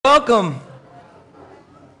Welcome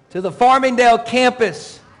to the Farmingdale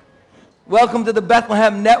campus. Welcome to the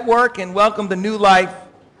Bethlehem Network, and welcome to New Life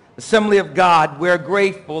Assembly of God. We're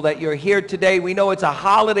grateful that you're here today. We know it's a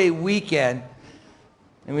holiday weekend,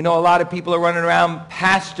 and we know a lot of people are running around.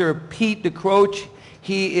 Pastor Pete DeCroce,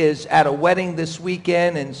 he is at a wedding this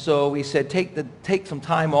weekend, and so we said take some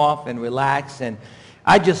time off and relax. And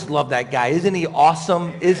I just love that guy. Isn't he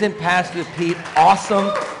awesome? Isn't Pastor Pete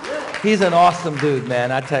awesome? He's an awesome dude,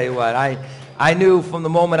 man. I tell you what, I knew from the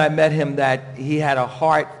moment I met him that he had a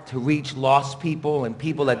heart to reach lost people and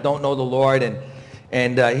people that don't know the Lord,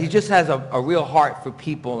 and he just has a real heart for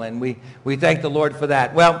people, and we thank the Lord for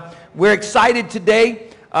that. Well, we're excited today.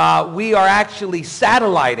 We are actually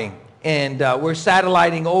satelliting, and we're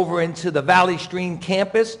satelliting over into the Valley Stream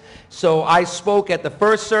campus. So I spoke at the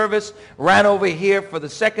first service, ran over here for the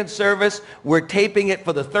second service. We're taping it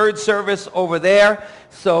for the third service over there.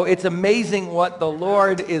 So it's amazing what the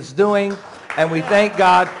Lord is doing, and we thank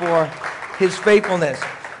God for his faithfulness.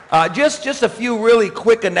 Just a few really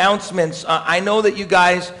quick announcements. I know that you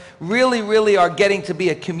guys really are getting to be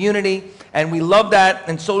a community, and we love that.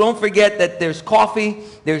 And so don't forget that there's coffee,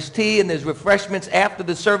 there's tea, and there's refreshments after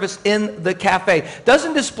the service in the cafe.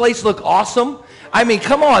 Doesn't this place look awesome? I mean,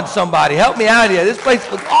 come on, somebody. Help me out here. This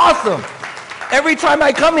place looks awesome. Every time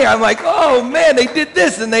I come here, I'm like, oh, man, they did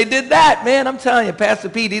this and they did that. Man, I'm telling you, Pastor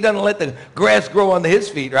Pete, he doesn't let the grass grow under his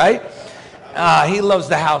feet, right? He loves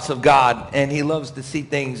the house of God, and he loves to see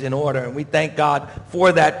things in order, and we thank God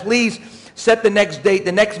for that. Please set the next date.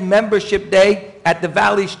 The next membership day at the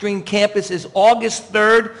Valley Stream campus is August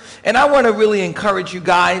 3rd, and I want to really encourage you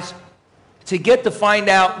guys to get to find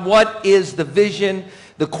out what is the vision,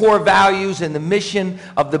 the core values, and the mission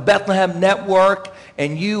of the Bethlehem Network.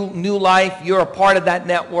 And you, New Life, you're a part of that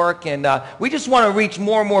network, and we just want to reach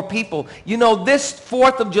more and more people. You know, this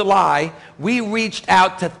 4th of July, we reached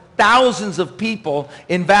out to thousands of people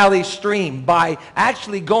in Valley Stream by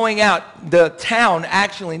actually going out the town,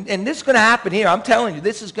 actually, and this is going to happen here. I'm telling you,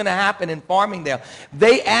 this is going to happen in Farmingdale.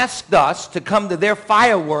 They asked us to come to their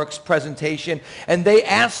fireworks presentation, and they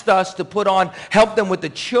asked us to help them with the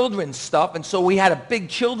children's stuff, and so we had a big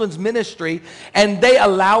children's ministry, and they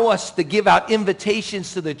allow us to give out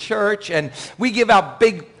invitations to the church, and we give out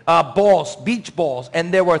big balls, beach balls,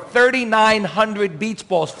 and there were 3,900 beach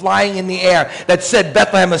balls flying in the air that said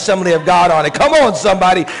Bethlehem Assembly of God on it. Come on,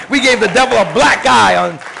 somebody. We gave the devil a black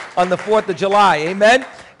eye on the 4th of July. Amen?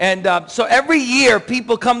 And so every year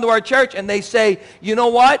people come to our church and they say, you know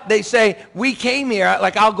what? They say, we came here,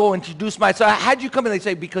 like I'll go introduce myself. How'd you come in? They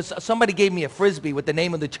say, because somebody gave me a Frisbee with the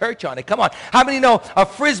name of the church on it. Come on. How many know a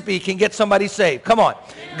Frisbee can get somebody saved? Come on.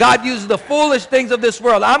 God uses the foolish things of this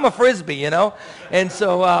world. I'm a Frisbee, you know. And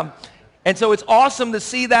so it's awesome to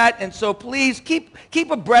see that. And so please keep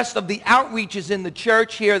abreast of the outreaches in the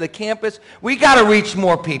church here, the campus. We got to reach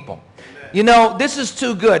more people. You know, this is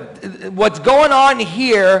too good. What's going on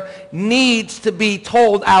here needs to be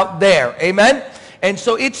told out there. Amen? And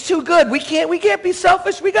so it's too good. We can't be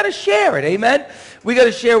selfish. We got to share it. Amen? We got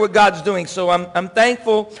to share what God's doing. So I'm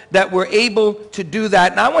thankful that we're able to do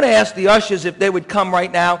that. And I want to ask the ushers if they would come right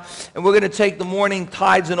now. And we're going to take the morning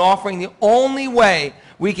tithes and offering. The only way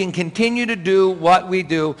we can continue to do what we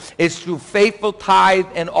do is through faithful tithe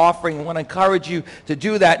and offering. I want to encourage you to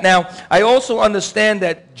do that. Now, I also understand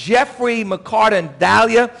that Jeffrey, McCarter, and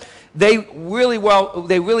Dahlia, they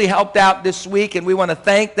really helped out this week, and we want to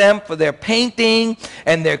thank them for their painting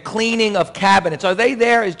and their cleaning of cabinets. Are they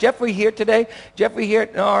there? Is Jeffrey here today? Jeffrey here?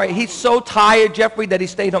 All right. He's so tired, Jeffrey, that he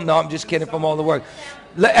stayed home. No, I'm just kidding, from all the work.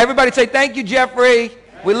 Everybody say thank you, Jeffrey.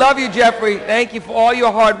 We love you, Jeffrey. Thank you for all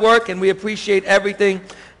your hard work, and we appreciate everything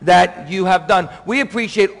that you have done. We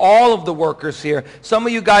appreciate all of the workers here. Some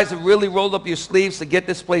of you guys have really rolled up your sleeves to get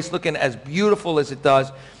this place looking as beautiful as it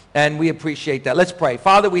does, and we appreciate that. Let's pray.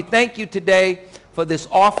 Father, we thank you today for this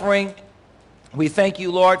offering. We thank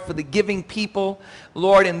you, Lord, for the giving people,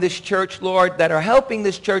 Lord, in this church, Lord, that are helping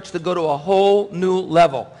this church to go to a whole new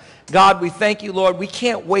level. God, we thank you, Lord. We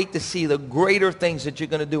can't wait to see the greater things that you're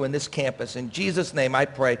going to do in this campus. In Jesus' name I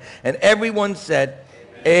pray. And everyone said,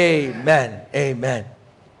 amen. Amen.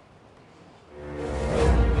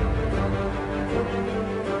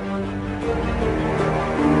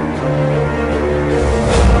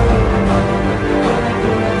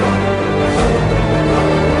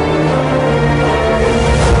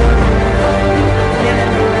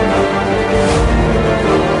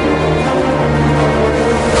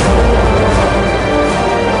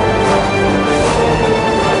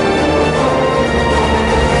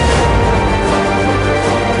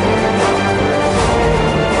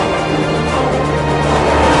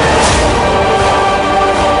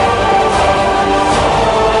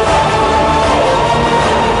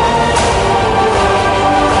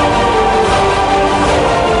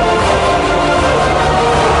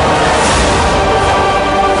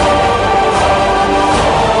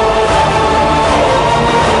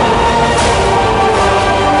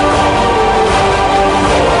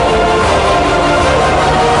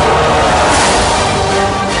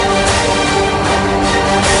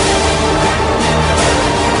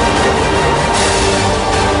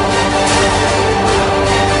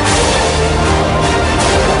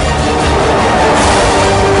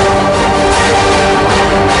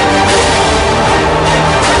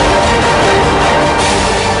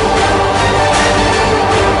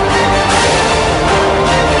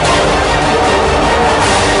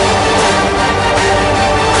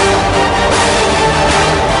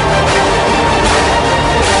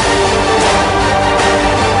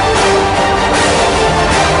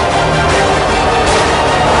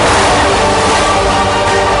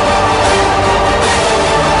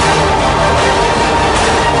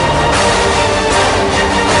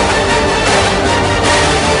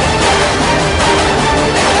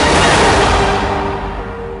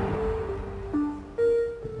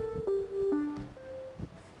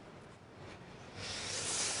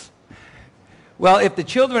 Well, if the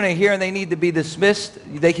children are here and they need to be dismissed,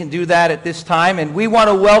 they can do that at this time. And we want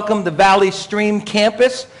to welcome the Valley Stream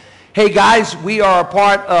campus. Hey guys, we are a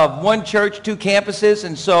part of one church, two campuses,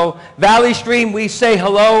 and so Valley Stream, we say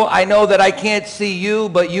hello. I know that I can't see you,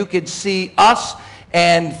 but you could see us.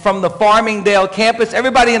 And from the Farmingdale campus,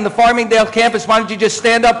 everybody in the Farmingdale campus, why don't you just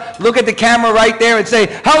stand up, look at the camera right there and say,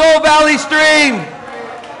 hello Valley Stream.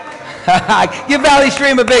 Give Valley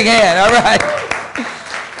Stream a big hand, all right.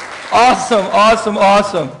 Awesome, awesome,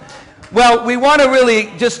 awesome. Well, we want to really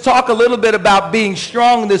just talk a little bit about being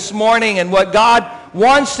strong this morning and what God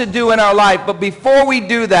wants to do in our life. But before we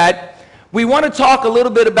do that, we want to talk a little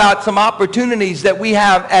bit about some opportunities that we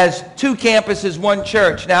have as two campuses, one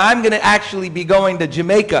church. Now, I'm going to actually be going to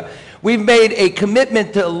Jamaica. We've made a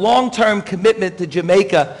commitment, a long-term commitment to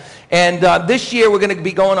Jamaica. And this year, we're going to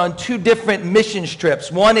be going on two different missions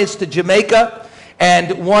trips. One is to Jamaica,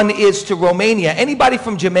 and one is to Romania. Anybody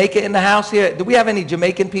from Jamaica in the house here? Do we have any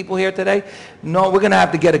Jamaican people here today? No, we're going to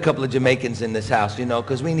have to get a couple of Jamaicans in this house, you know,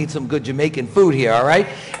 because we need some good Jamaican food here, all right?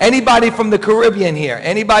 Anybody from the Caribbean here?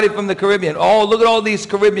 Anybody from the Caribbean? Oh, look at all these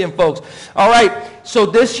Caribbean folks. All right, so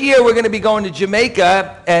this year we're going to be going to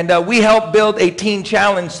Jamaica, and we help build a Teen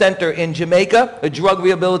Challenge Center in Jamaica, a drug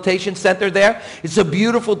rehabilitation center there. It's a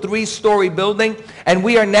beautiful 3-story building, and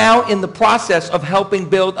we are now in the process of helping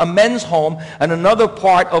build a men's home in another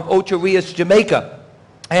part of Ocho Rios, Jamaica.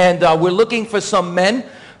 And we're looking for some men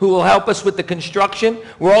who will help us with the construction.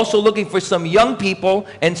 We're also looking for some young people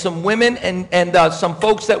and some women and some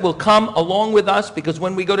folks that will come along with us, because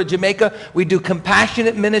when we go to Jamaica, we do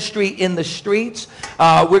compassionate ministry in the streets.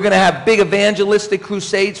 We're going to have big evangelistic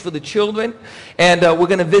crusades for the children. And we're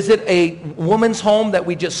going to visit a woman's home that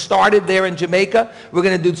we just started there in Jamaica. We're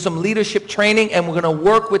going to do some leadership training, and we're going to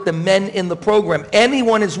work with the men in the program.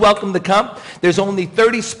 Anyone is welcome to come. There's only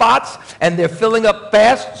 30 spots, and they're filling up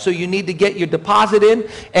fast, so you need to get your deposit in.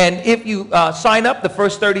 And if you sign up, the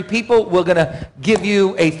first 30 people, we're going to give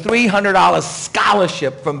you a $300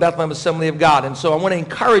 scholarship from Bethlehem Assembly of God. And so I want to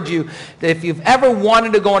encourage you that if you've ever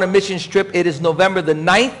wanted to go on a missions trip, it is November the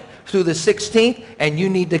 9th through the 16th, and you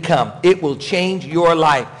need to come. It will change your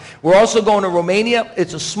life. We're also going to Romania.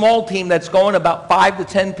 It's a small team that's going, about 5 to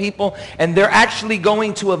 10 people, and they're actually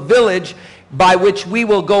going to a village by which we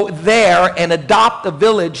will go there and adopt a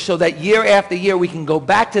village so that year after year we can go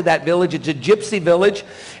back to that village. It's a gypsy village,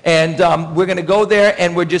 and we're going to go there,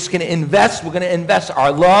 and we're just going to invest. We're going to invest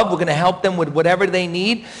our love. We're going to help them with whatever they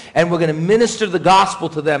need, and we're going to minister the gospel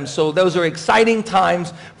to them. So those are exciting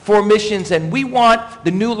times for missions, and we want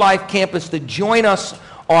the New Life campus to join us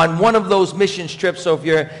on one of those missions trips. So if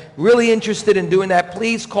you're really interested in doing that,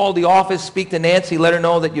 please call the office, speak to Nancy, let her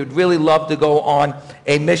know that you'd really love to go on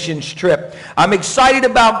a missions trip. I'm excited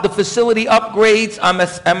about the facility upgrades.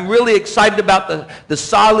 I'm really excited about the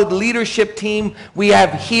solid leadership team we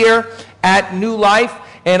have here at New Life.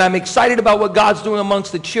 And I'm excited about what God's doing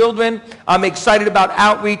amongst the children. I'm excited about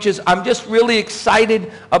outreaches. I'm just really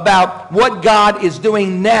excited about what God is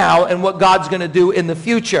doing now and what God's going to do in the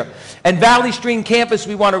future. And Valley Stream Campus,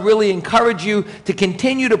 we want to really encourage you to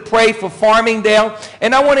continue to pray for Farmingdale.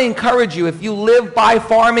 And I want to encourage you, if you live by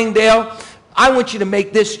Farmingdale, I want you to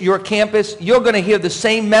make this your campus. You're going to hear the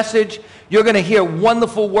same message. You're going to hear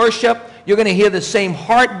wonderful worship. You're going to hear the same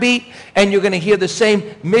heartbeat, and you're going to hear the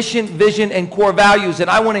same mission, vision, and core values.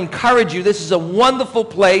 And I want to encourage you, this is a wonderful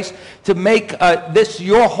place to make this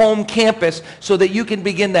your home campus so that you can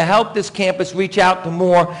begin to help this campus reach out to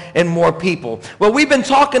more and more people. Well, we've been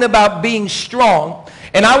talking about being strong,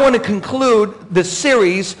 and I want to conclude the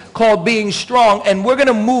series called Being Strong, and we're going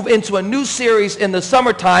to move into a new series in the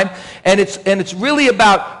summertime, and it's really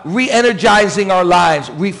about re-energizing our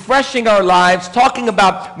lives, refreshing our lives, talking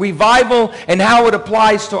about revival and how it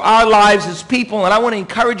applies to our lives as people. And I want to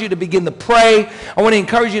encourage you to begin to pray. I want to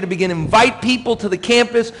encourage you to begin to invite people to the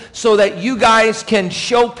campus so that you guys can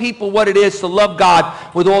show people what it is to love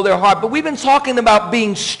God with all their heart. But we've been talking about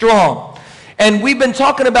being strong. And we've been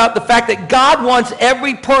talking about the fact that God wants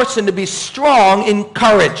every person to be strong in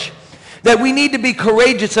courage. That we need to be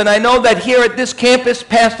courageous. And I know that here at this campus,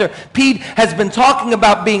 Pastor Pete has been talking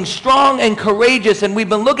about being strong and courageous. And we've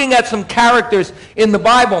been looking at some characters in the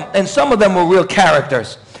Bible. And some of them were real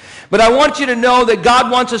characters. But I want you to know that God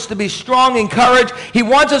wants us to be strong in courage. He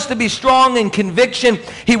wants us to be strong in conviction.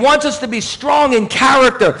 He wants us to be strong in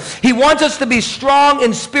character. He wants us to be strong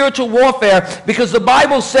in spiritual warfare, because the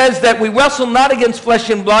Bible says that we wrestle not against flesh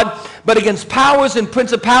and blood, but against powers and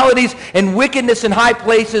principalities and wickedness in high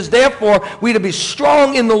places. Therefore, we are to be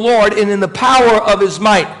strong in the Lord and in the power of his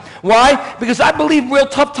might. Why? Because I believe real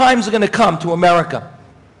tough times are going to come to America.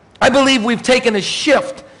 I believe we've taken a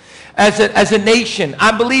shift as a nation.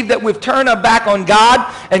 I believe that we've turned our back on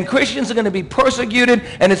God, and Christians are going to be persecuted,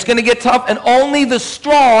 and it's going to get tough, and only the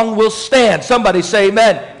strong will stand. Somebody say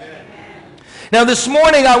amen. Now this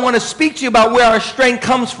morning I want to speak to you about where our strength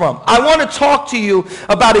comes from. I want to talk to you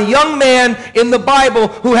about a young man in the Bible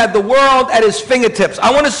who had the world at his fingertips.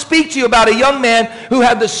 I want to speak to you about a young man who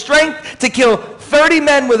had the strength to kill 30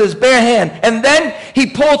 men with his bare hand. And then he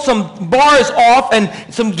pulled some bars off and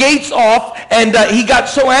some gates off, and he got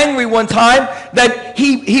so angry one time that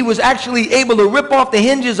he was actually able to rip off the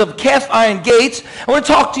hinges of cast iron gates. I want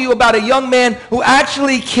to talk to you about a young man who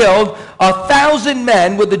actually killed 1,000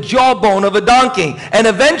 men with the jawbone of a donkey, and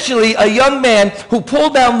eventually a young man who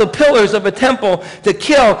pulled down the pillars of a temple to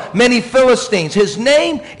kill many Philistines. His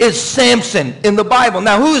name is Samson in the Bible.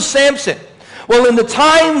 Now, who is Samson? Well, in the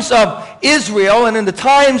times of Israel and in the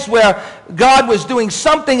times where God was doing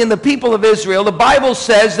something in the people of Israel, the Bible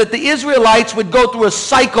says that the Israelites would go through a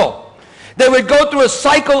cycle. They would go through a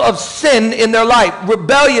cycle of sin in their life,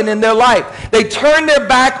 rebellion in their life. They turned their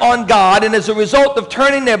back on God, and as a result of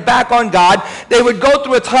turning their back on God, they would go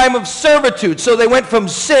through a time of servitude. So they went from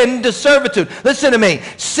sin to servitude. Listen to me.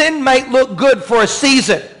 Sin might look good for a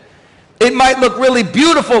season. It might look really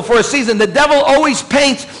beautiful for a season. The devil always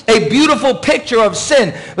paints a beautiful picture of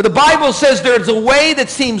sin. But the Bible says there's a way that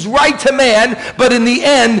seems right to man, but in the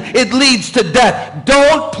end, it leads to death.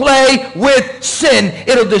 Don't play with sin.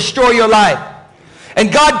 It'll destroy your life. And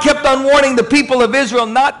God kept on warning the people of Israel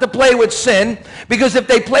not to play with sin, because if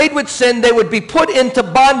they played with sin, they would be put into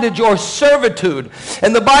bondage or servitude.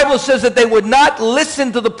 And the Bible says that they would not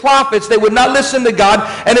listen to the prophets, they would not listen to God,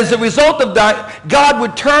 and as a result of that, God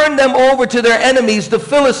would turn them over to their enemies, the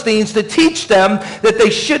Philistines, to teach them that they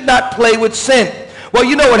should not play with sin. Well,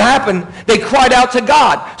 you know what happened? They cried out to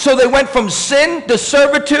God. So they went from sin to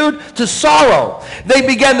servitude to sorrow. They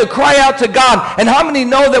began to cry out to God. And how many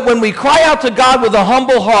know that when we cry out to God with a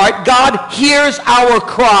humble heart, God hears our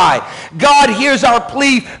cry? God hears our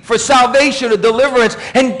plea for salvation or deliverance.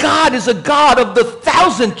 And God is a God of the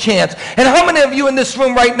 1,000th chance. And how many of you in this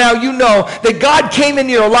room right now, you know that God came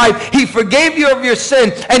into your life, he forgave you of your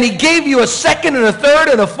sin, and he gave you a second and a third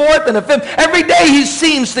and a fourth and a fifth. Every day he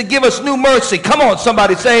seems to give us new mercy. Come on,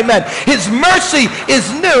 somebody say amen. His mercy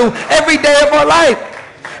is new every day of our life.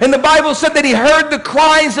 And the Bible said that he heard the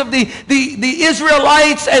cries of the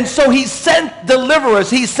Israelites, and so he sent deliverers.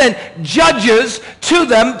 He sent judges to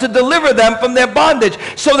them to deliver them from their bondage.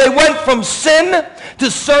 So they went from sin to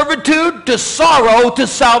servitude to sorrow to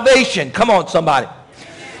salvation. Come on, somebody.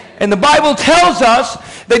 And the Bible tells us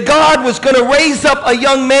that God was going to raise up a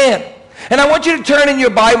young man. And I want you to turn in your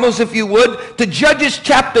Bibles, if you would, to Judges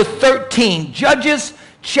chapter 13. Judges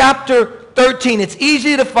chapter 13. It's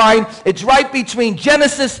easy to find. It's right between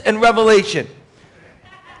Genesis and Revelation.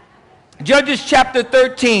 Judges chapter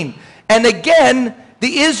 13. And again,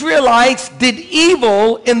 the Israelites did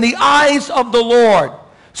evil in the eyes of the Lord.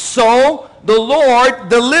 So the Lord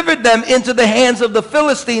delivered them into the hands of the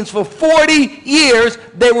Philistines. For 40 years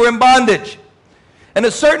they were in bondage. And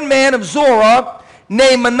a certain man of Zorah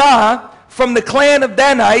named Manaah from the clan of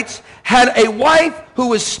Danites had a wife who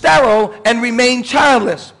was sterile and remained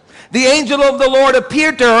childless. The angel of the Lord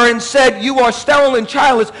appeared to her and said, "You are sterile and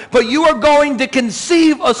childless, but you are going to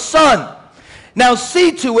conceive a son. Now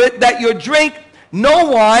see to it that you drink no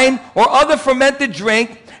wine or other fermented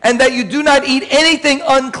drink, and that you do not eat anything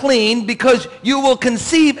unclean, because you will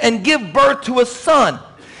conceive and give birth to a son.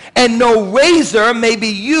 And no razor may be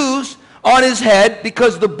used on his head,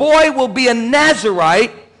 because the boy will be a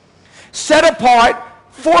Nazirite, set apart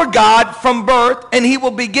for God from birth, and he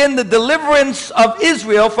will begin the deliverance of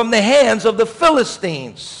Israel from the hands of the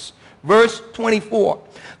Philistines." Verse 24.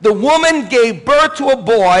 The woman gave birth to a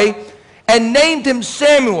boy and named him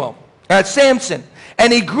Samson.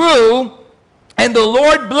 And he grew, and the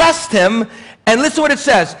Lord blessed him. And listen what it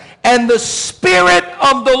says. And the Spirit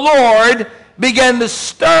of the Lord began to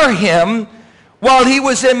stir him while he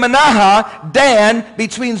was in Manahath, Dan,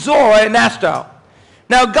 between Zorah and Ashtaol.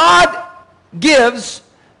 Now God gives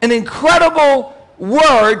an incredible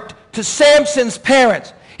word to Samson's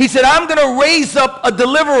parents. He said, "I'm going to raise up a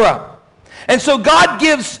deliverer." And so God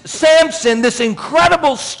gives Samson this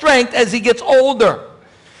incredible strength as he gets older.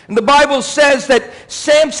 And the Bible says that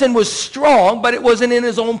Samson was strong, but it wasn't in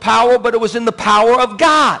his own power, but it was in the power of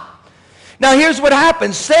God. Now here's what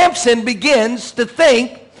happens. Samson begins to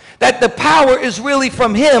think that the power is really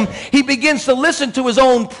from him, he begins to listen to his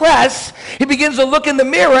own press. He begins to look in the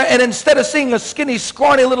mirror, and instead of seeing a skinny,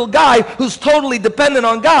 scrawny little guy who's totally dependent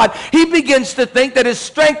on God, he begins to think that his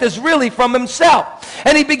strength is really from himself.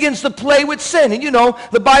 And he begins to play with sin. And you know,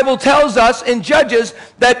 the Bible tells us in Judges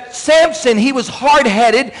that Samson, he was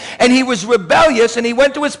hard-headed and he was rebellious, and he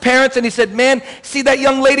went to his parents and he said, man, see that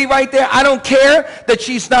young lady right there? I don't care that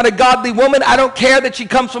she's not a godly woman. I don't care that she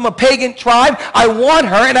comes from a pagan tribe. I want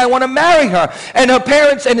her and I want to marry her. And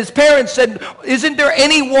his parents said, isn't there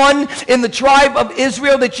anyone in the tribe of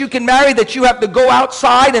Israel that you can marry, that you have to go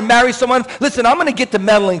outside and marry someone? Listen, I'm going to get to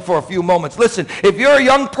meddling for a few moments. Listen, if you're a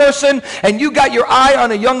young person and you got your eye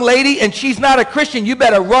on a young lady and she's not a Christian, you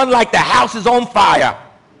better run like the house is on fire.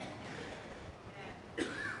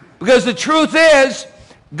 Because the truth is,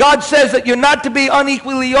 God says that you're not to be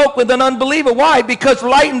unequally yoked with an unbeliever. Why? Because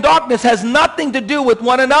light and darkness has nothing to do with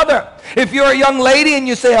one another. If you're a young lady and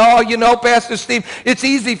you say, oh, you know, Pastor Steve, it's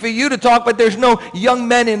easy for you to talk, but there's no young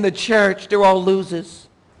men in the church. They're all losers.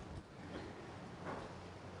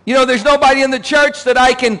 You know, there's nobody in the church that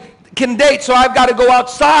I can date, so I've got to go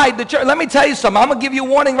outside the church. Let me tell you something. I'm going to give you a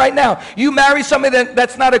warning right now. You marry somebody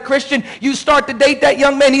that's not a Christian, you start to date that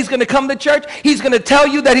young man, he's going to come to church. He's going to tell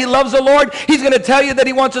you that he loves the Lord. He's going to tell you that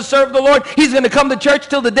he wants to serve the Lord. He's going to come to church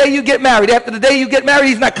till the day you get married. After the day you get married,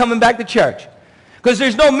 he's not coming back to church. Because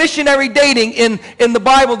there's no missionary dating in the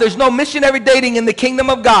Bible. There's no missionary dating in the kingdom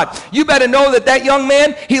of God. You better know that that young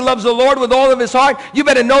man, he loves the Lord with all of his heart. You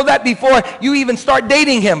better know that before you even start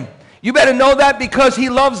dating him. You better know that because he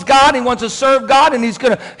loves God, he wants to serve God, and he's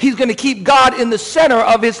going to keep God in the center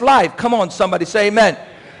of his life. Come on, somebody say amen.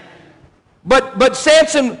 But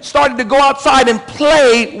Samson started to go outside and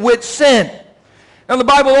play with sin. Now the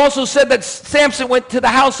Bible also said that Samson went to the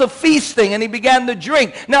house of feasting and he began to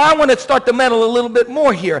drink. Now I want to start to meddle a little bit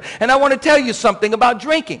more here, and I want to tell you something about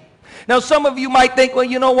drinking. Now, some of you might think, well,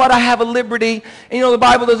 you know what, I have a liberty. And, you know, the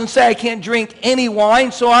Bible doesn't say I can't drink any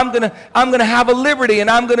wine, so I'm gonna have a liberty and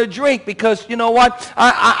I'm going to drink because, you know what,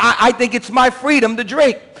 I think it's my freedom to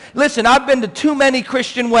drink. Listen, I've been to too many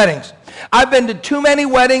Christian weddings. I've been to too many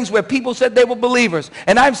weddings where people said they were believers,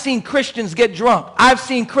 and I've seen Christians get drunk. I've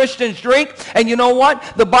seen Christians drink, and you know what?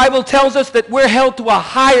 The Bible tells us that we're held to a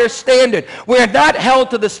higher standard. We're not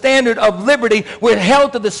held to the standard of liberty. We're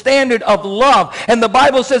held to the standard of love. And the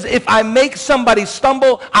Bible says, if I make somebody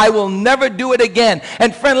stumble, I will never do it again.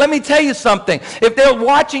 And friend, let me tell you something. If they're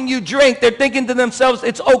watching you drink, they're thinking to themselves,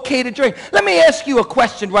 it's okay to drink. Let me ask you a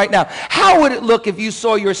question right now. How would it look if you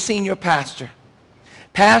saw your senior pastor,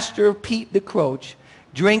 Pastor Pete DeCroce,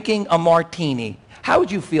 drinking a martini? How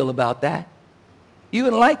would you feel about that? You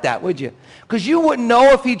wouldn't like that, would you? Because you wouldn't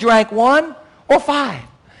know if he drank 1 or 5.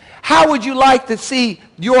 How would you like to see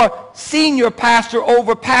your senior pastor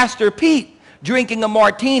over Pastor Pete drinking a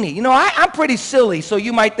martini? You know, I'm pretty silly, so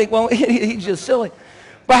you might think, well, he's just silly.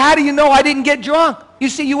 But how do you know I didn't get drunk? You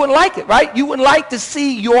see, you wouldn't like it, right? You wouldn't like to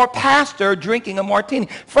see your pastor drinking a martini.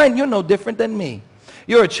 Friend, you're no different than me.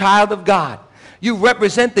 You're a child of God. You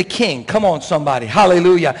represent the King. Come on, somebody.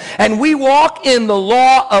 Hallelujah. And we walk in the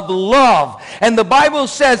law of love. And the Bible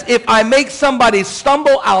says, if I make somebody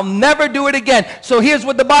stumble, I'll never do it again. So here's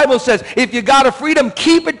what the Bible says. If you got a freedom,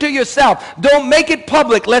 keep it to yourself. Don't make it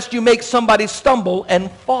public lest you make somebody stumble and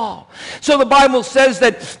fall. So the Bible says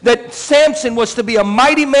that Samson was to be a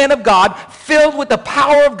mighty man of God, filled with the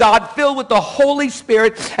power of God, filled with the Holy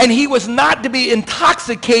Spirit, and he was not to be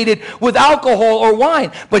intoxicated with alcohol or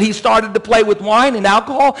wine. But he started to play with wine and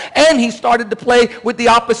alcohol, and he started to play with the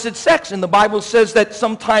opposite sex. And the Bible says that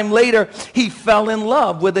sometime later he fell in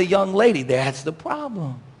love with a young lady. That's the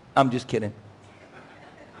problem. I'm just kidding.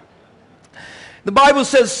 The Bible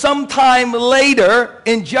says sometime later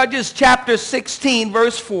in Judges chapter 16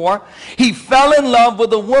 verse 4, he fell in love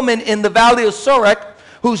with a woman in the valley of Sorek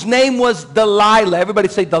whose name was Delilah. Everybody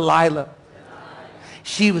say Delilah.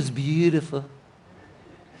 She was beautiful.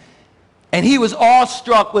 And he was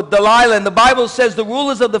awestruck with Delilah. And the Bible says the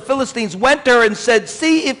rulers of the Philistines went to her and said,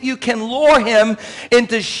 see if you can lure him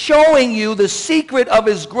into showing you the secret of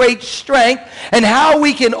his great strength and how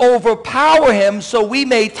we can overpower him so we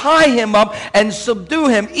may tie him up and subdue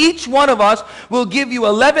him. Each one of us will give you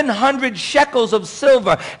 1,100 shekels of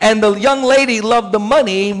silver. And the young lady loved the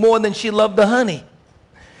money more than she loved the honey.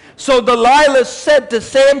 So Delilah said to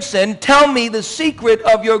Samson, tell me the secret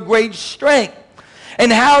of your great strength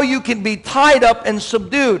and how you can be tied up and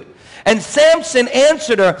subdued. And Samson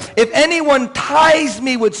answered her, if anyone ties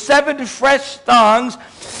me with 7 fresh thongs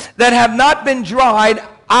that have not been dried,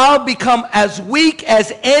 I'll become as weak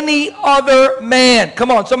as any other man.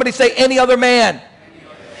 Come on, somebody say any other man.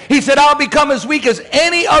 He said, I'll become as weak as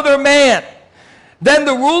any other man. Then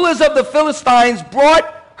the rulers of the Philistines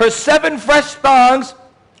brought her 7 fresh thongs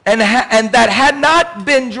and that had not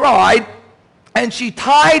been dried, and she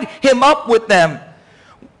tied him up with them.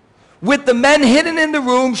 With the men hidden in the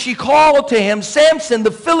room, she called to him, Samson, the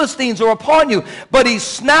Philistines are upon you. But he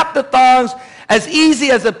snapped the thongs as easy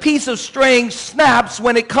as a piece of string snaps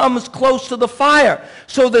when it comes close to the fire.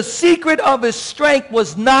 So the secret of his strength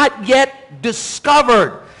was not yet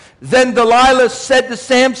discovered. Then Delilah said to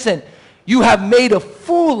Samson, you have made a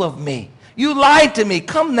fool of me. You lied to me.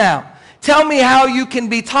 Come now. Tell me how you can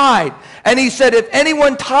be tied. And he said, if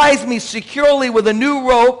anyone ties me securely with a new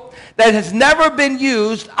rope that has never been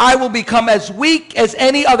used, I will become as weak as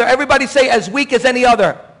any other. Everybody say, as weak as any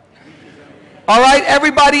other. All right,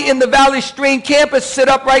 everybody in the Valley Stream campus, sit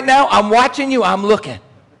up right now. I'm watching you. I'm looking.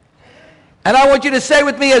 And I want you to say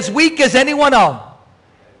with me, as weak as anyone else.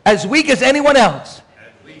 As weak as anyone else.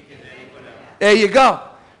 As weak as anyone else. There you go.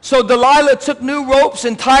 So Delilah took new ropes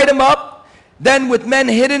and tied him up. Then with men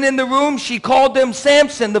hidden in the room, she called them,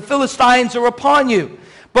 Samson, the Philistines are upon you.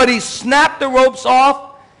 But he snapped the ropes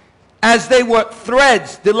off as they were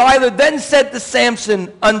threads. Delilah then said to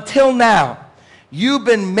Samson, until now, you've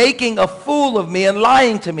been making a fool of me and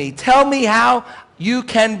lying to me. Tell me how you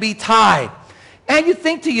can be tied. Now you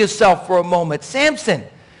think to yourself for a moment, Samson,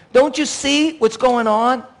 don't you see what's going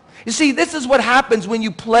on? You see, this is what happens when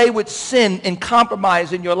you play with sin and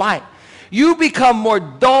compromise in your life. You become more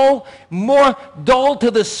dull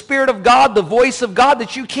to the Spirit of God, the voice of God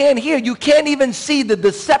that you can't hear. You can't even see the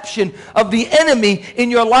deception of the enemy in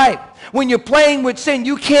your life. When you're playing with sin,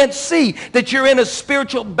 you can't see that you're in a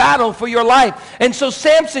spiritual battle for your life. And so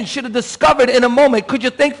Samson should have discovered in a moment. Could you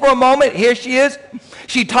think for a moment? Here she is.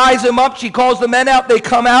 She ties him up. She calls the men out. They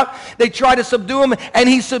come out. They try to subdue him, and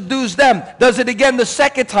he subdues them. Does it again the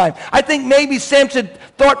second time. I think maybe Samson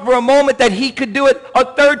thought for a moment that he could do it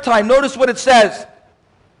a third time. Notice what it says.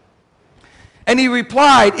 And he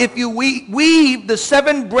replied, if you weave the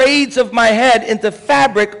 7 braids of my head into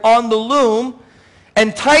fabric on the loom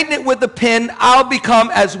and tighten it with a pin, I'll become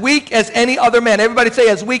as weak as any other man. Everybody say,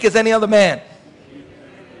 as weak as any other man.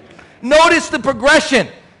 Notice the progression.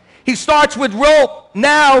 He starts with rope.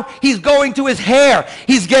 Now he's going to his hair.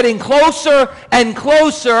 He's getting closer and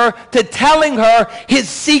closer to telling her his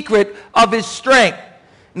secret of his strength.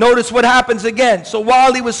 Notice what happens again. So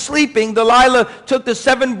while he was sleeping, Delilah took the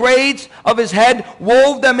 7 braids of his head,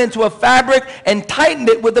 wove them into a fabric, and tightened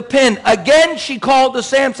it with a pin. Again she called to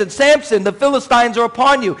Samson, Samson, the Philistines are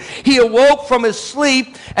upon you. He awoke from his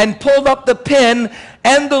sleep and pulled up the pin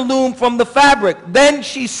and the loom from the fabric. Then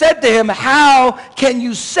she said to him, how can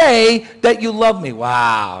you say that you love me?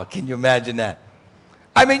 Wow, can you imagine that?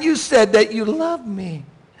 I mean, you said that you love me.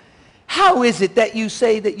 How is it that you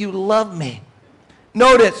say that you love me?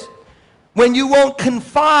 Notice, when you won't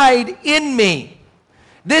confide in me.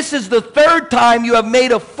 This is the 3rd time you have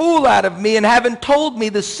made a fool out of me and haven't told me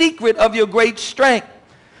the secret of your great strength.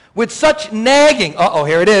 With such nagging,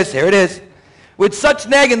 here it is. With such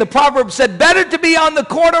nagging, the proverb said, better to be on the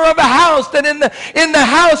corner of a house than in the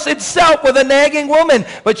house itself with a nagging woman.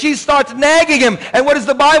 But she starts nagging him. And what does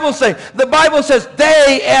the Bible say? The Bible says,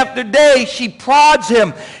 day after day she prods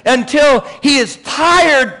him until he is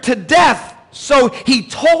tired to death. So he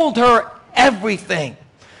told her everything.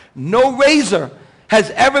 No razor has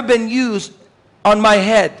ever been used on my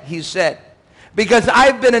head, he said, because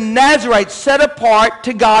I've been a Nazirite set apart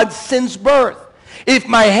to God since birth. If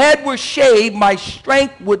my head were shaved, my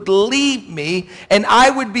strength would leave me, and I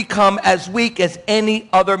would become as weak as any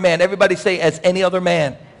other man. Everybody say, as any other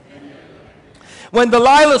man. When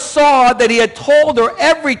Delilah saw that he had told her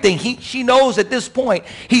everything, she knows at this point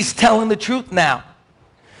he's telling the truth now.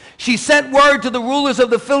 She sent word to the rulers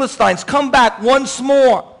of the Philistines, come back once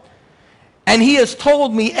more, and he has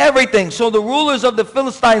told me everything. So the rulers of the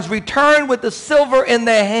Philistines returned with the silver in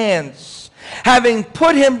their hands. Having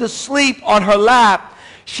put him to sleep on her lap,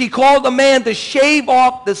 she called a man to shave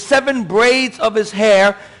off the 7 braids of his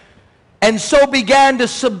hair, and so began to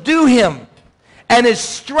subdue him. And his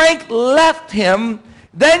strength left him.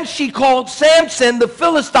 Then she called, Samson, the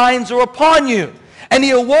Philistines are upon you. And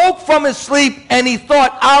he awoke from his sleep, and he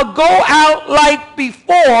thought, I'll go out like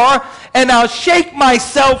before, and I'll shake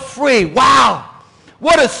myself free. Wow,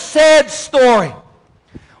 what a sad story.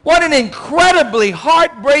 What an incredibly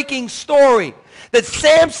heartbreaking story. That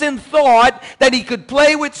Samson thought that he could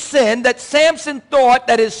play with sin, that Samson thought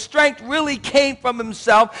that his strength really came from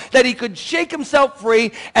himself, that he could shake himself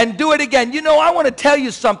free and do it again. You know, I want to tell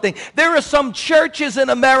you something. There are some churches in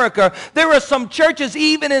America, there are some churches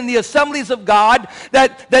even in the Assemblies of God,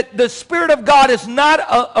 that the Spirit of God is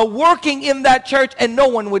not working in that church, and no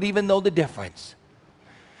one would even know the difference.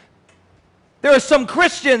 There are some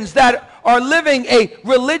Christians that are living a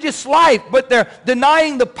religious life, but they're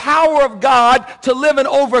denying the power of God to live an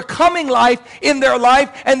overcoming life in their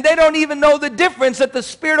life, and they don't even know the difference that the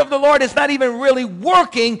Spirit of the Lord is not even really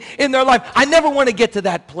working in their life. I never want to get to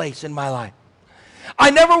that place in my life. I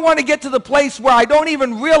never want to get to the place where I don't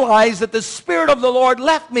even realize that the Spirit of the Lord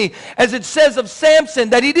left me. As it says of Samson,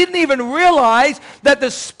 that he didn't even realize that the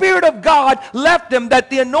Spirit of God left him, that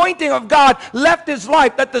the anointing of God left his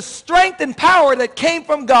life, that the strength and power that came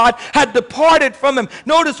from God had departed from him.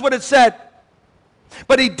 Notice what it said.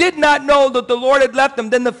 But he did not know that the Lord had left him.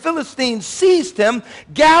 Then the Philistines seized him,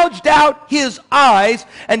 gouged out his eyes,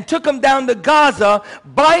 and took him down to Gaza,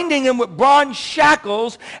 binding him with bronze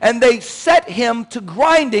shackles, and they set him to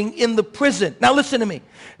grinding in the prison. Now listen to me.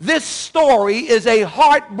 This story is a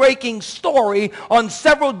heartbreaking story on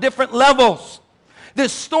several different levels.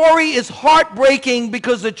 This story is heartbreaking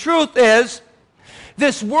because the truth is,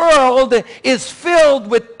 this world is filled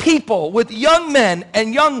with people, with young men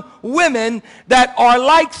and young women that are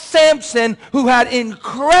like Samson, who had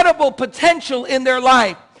incredible potential in their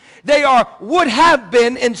life. They would have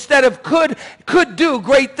been instead of could do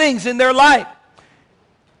great things in their life.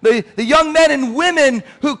 The young men and women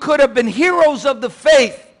who could have been heroes of the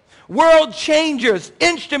faith, world changers,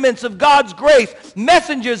 instruments of God's grace,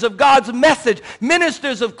 messengers of God's message,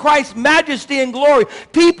 ministers of Christ's majesty and glory,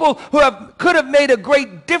 people who could have made a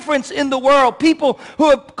great difference in the world, people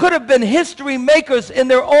who could have been history makers in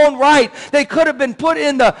their own right. They could have been put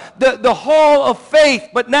in the hall of faith,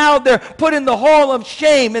 but now they're put in the hall of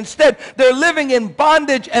shame. Instead, they're living in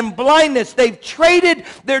bondage and blindness. They've traded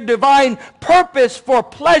their divine purpose for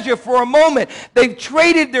pleasure for a moment. They've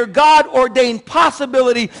traded their God-ordained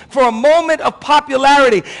possibility for a moment of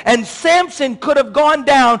popularity. And Samson could have gone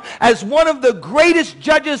down as one of the greatest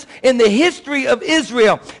judges in the history of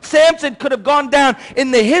Israel. Samson could have gone down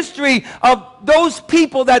in the history of those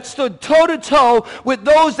people that stood toe-to-toe with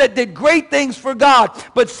those that did great things for God.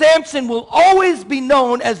 But Samson will always be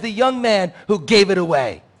known as the young man who gave it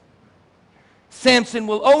away. Samson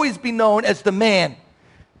will always be known as the man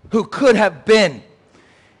who could have been.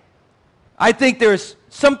 I think there's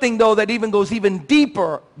something, though, that even goes even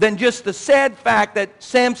deeper than just the sad fact that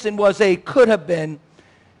Samson was a could have been,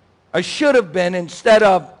 a should have been, instead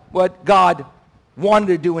of what God wanted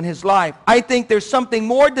to do in his life. I think there's something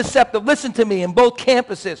more deceptive. Listen to me, in both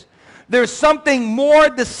campuses. There's something more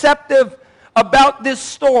deceptive about this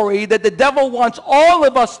story that the devil wants all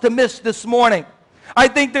of us to miss this morning. I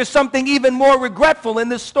think there's something even more regretful in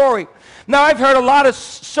this story. Now, I've heard a lot of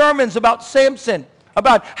sermons about Samson,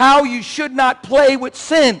 about how you should not play with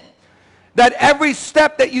sin, that every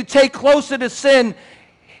step that you take closer to sin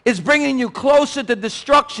is bringing you closer to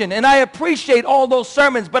destruction. And I appreciate all those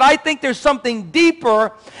sermons, but I think there's something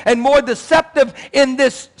deeper and more deceptive in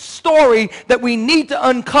this story that we need to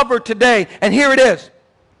uncover today. And here it is.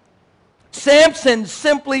 Samson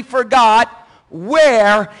simply forgot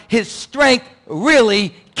where his strength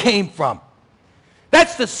really came from.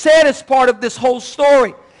 That's the saddest part of this whole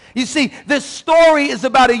story. You see, this story is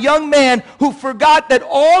about a young man who forgot that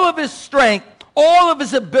all of his strength, all of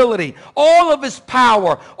his ability, all of his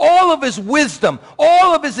power, all of his wisdom,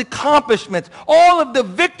 all of his accomplishments, all of the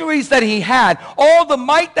victories that he had, all the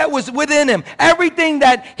might that was within him, everything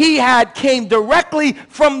that he had came directly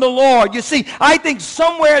from the Lord. You see, I think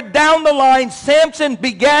somewhere down the line, Samson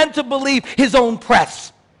began to believe his own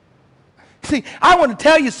press. See, I want to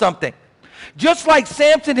tell you something. Just like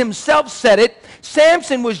Samson himself said it,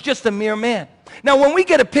 Samson was just a mere man. Now, when we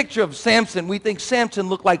get a picture of Samson, we think Samson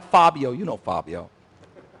looked like Fabio. You know Fabio.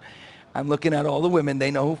 I'm looking at all the women.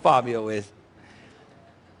 They know who Fabio is.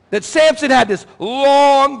 That Samson had this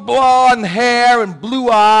long blonde hair and blue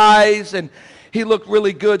eyes, and he looked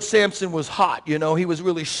really good. Samson was hot, you know. He was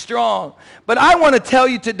really strong. But I want to tell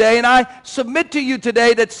you today, and I submit to you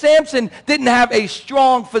today, that Samson didn't have a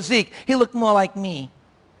strong physique. He looked more like me.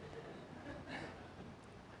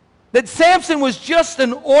 That Samson was just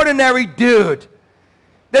an ordinary dude.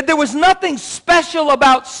 That there was nothing special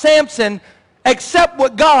about Samson except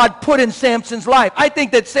what God put in Samson's life. I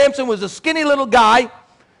think that Samson was a skinny little guy,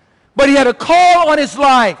 but he had a call on his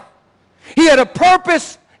life. He had a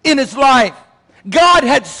purpose in his life. God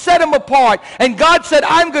had set him apart, and God said,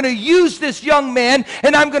 I'm going to use this young man,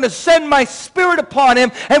 and I'm going to send my spirit upon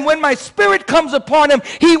him, and when my spirit comes upon him,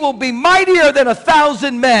 he will be mightier than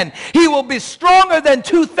 1,000 men. He will be stronger than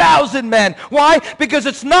 2,000 men. Why? Because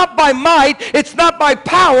it's not by might, it's not by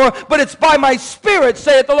power, but it's by my spirit,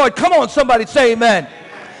 saith the Lord. Come on, somebody say amen.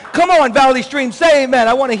 Come on, Valley Stream, say amen.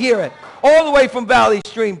 I want to hear it. All the way from Valley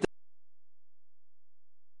Stream.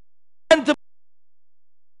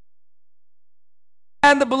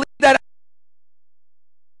 And to believe that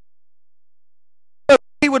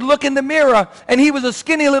He would look in the mirror, and he was a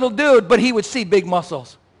skinny little dude, but he would see big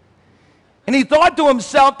muscles. And he thought to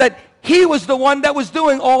himself that he was the one that was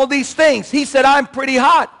doing all these things. He said, I'm pretty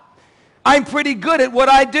hot. I'm pretty good at what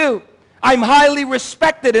I do. I'm highly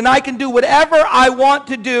respected, and I can do whatever I want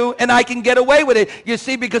to do, and I can get away with it. You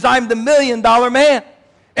see, because I'm the $1 million man.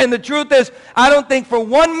 And the truth is, I don't think for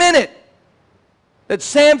 1 minute that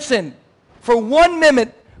Samson, for 1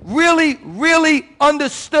 minute, really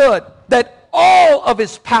understood that all of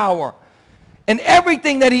his power and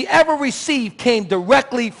everything that he ever received came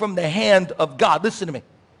directly from the hand of God. Listen to me.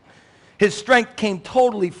 His strength came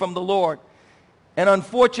totally from the Lord. And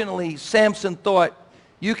unfortunately, Samson thought,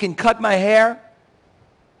 you can cut my hair,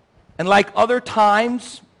 and like other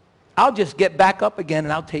times, I'll just get back up again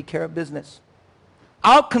and I'll take care of business.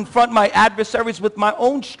 I'll confront my adversaries with my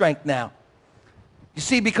own strength now. You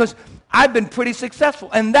see, because I've been pretty successful.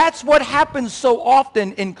 And that's what happens so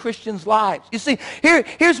often in Christians' lives. You see,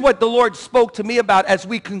 here's what the Lord spoke to me about as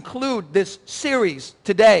we conclude this series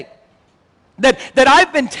today. That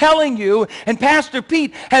I've been telling you, and Pastor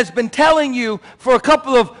Pete has been telling you for a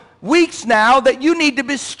couple of weeks now, that you need to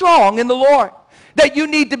be strong in the Lord. That you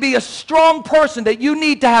need to be a strong person. That you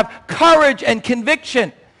need to have courage and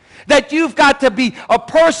conviction. That you've got to be a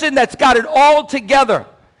person that's got it all together.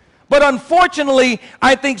 But unfortunately,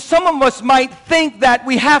 I think some of us might think that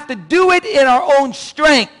we have to do it in our own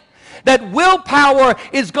strength. That willpower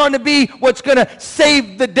is going to be what's going to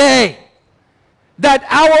save the day. That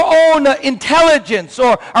our own intelligence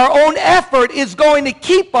or our own effort is going to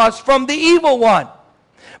keep us from the evil one.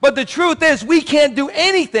 But the truth is, we can't do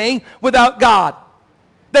anything without God.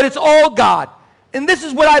 That it's all God. And this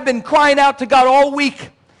is what I've been crying out to God all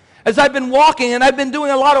week as I've been walking. And I've been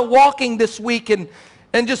doing a lot of walking this week and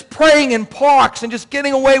just praying in parks and just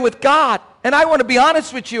getting away with God. And I want to be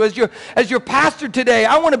honest with you, as your pastor today,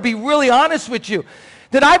 I want to be really honest with you.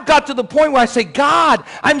 That I've got to the point where I say, God,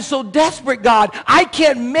 I'm so desperate, God. I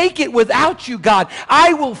can't make it without you, God.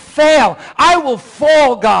 I will fail. I will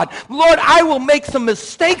fall, God. Lord, I will make some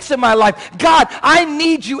mistakes in my life. God, I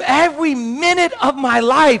need you every minute of my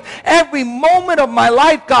life, every moment of my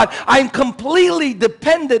life, God. I'm completely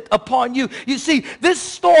dependent upon you. You see, this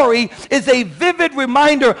story is a vivid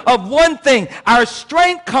reminder of one thing. Our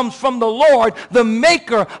strength comes from the Lord, the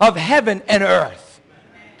maker of heaven and earth.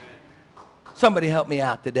 Somebody help me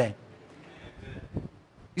out today.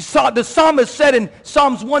 You saw the psalmist said in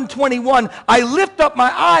Psalms 121, I lift up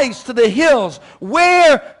my eyes to the hills.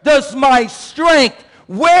 Where does my strength,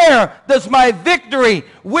 where does my victory,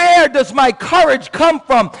 where does my courage come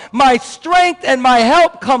from? My strength and my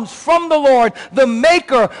help comes from the Lord, the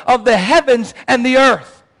maker of the heavens and the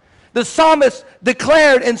earth. The psalmist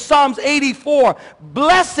declared in Psalms 84,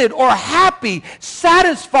 blessed or happy,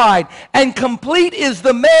 satisfied, and complete is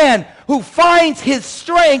the man who finds his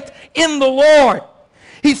strength in the Lord.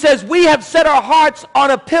 He says, we have set our hearts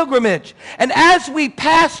on a pilgrimage. And as we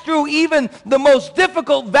pass through even the most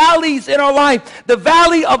difficult valleys in our life, the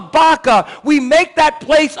valley of Baca, we make that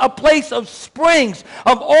place a place of springs,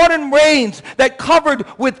 of autumn rains that covered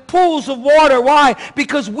with pools of water. Why?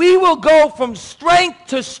 Because we will go from strength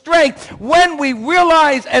to strength when we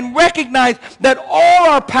realize and recognize that all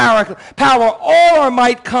our power, all our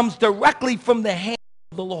might comes directly from the hand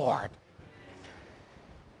of the Lord.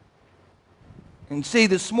 And see,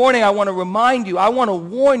 this morning I want to remind you, I want to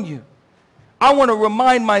warn you, I want to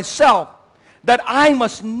remind myself that I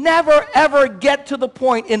must never, ever get to the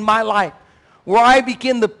point in my life where I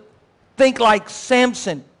begin to think like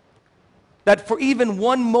Samson, that for even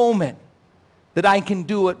one moment that I can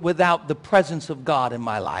do it without the presence of God in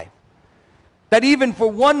my life. That even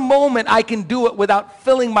for one moment I can do it without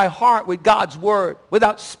filling my heart with God's word,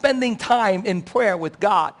 without spending time in prayer with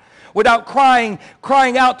God. Without crying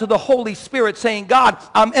out to the Holy Spirit saying, God,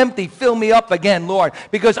 I'm empty, fill me up again, Lord,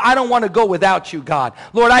 because I don't want to go without you, God.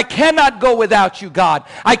 Lord, I cannot go without you, God.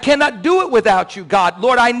 I cannot do it without you, God.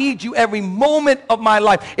 Lord, I need you every moment of my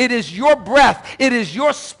life. It is your breath. It is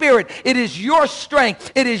your spirit. It is your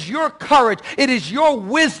strength. It is your courage. It is your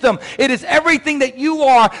wisdom. It is everything that you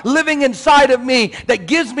are living inside of me that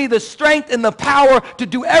gives me the strength and the power to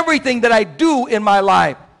do everything that I do in my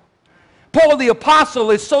life. Paul the Apostle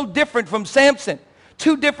is so different from Samson.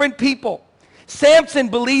 Two different people. Samson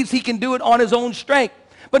believes he can do it on his own strength.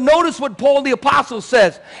 But notice what Paul the Apostle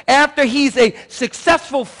says. After he's a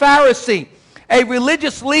successful Pharisee, a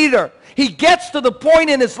religious leader, he gets to the point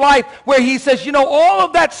in his life where he says, you know, all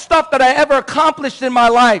of that stuff that I ever accomplished in my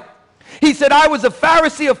life, He said, I was a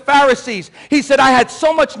Pharisee of Pharisees. He said, I had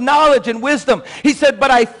so much knowledge and wisdom. He said,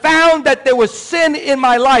 but I found that there was sin in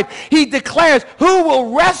my life. He declares, who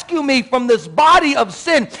will rescue me from this body of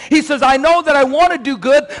sin? He says, I know that I want to do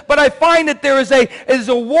good, but I find that there is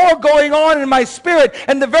a war going on in my spirit,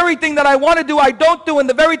 and the very thing that I want to do, I don't do, and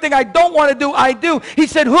the very thing I don't want to do, I do. He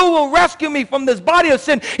said, who will rescue me from this body of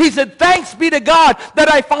sin? He said, thanks be to God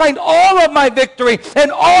that I find all of my victory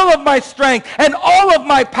and all of my strength and all of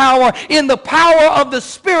my power in the power of the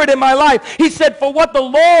Spirit in my life. He said, for what the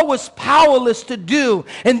law was powerless to do,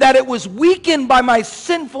 and that it was weakened by my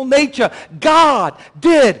sinful nature, God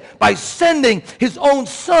did by sending his own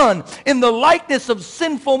Son in the likeness of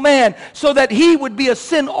sinful man, so that he would be a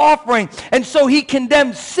sin offering. And so he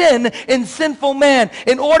condemned sin in sinful man,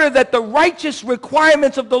 in order that the righteous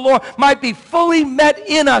requirements of the law might be fully met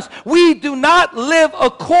in us. We do not live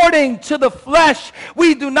according to the flesh.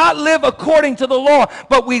 We do not live according to the law,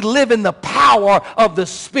 but we live in the power of the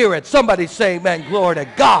Spirit. Somebody say amen. Glory to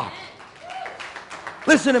God.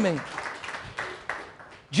 Listen to me.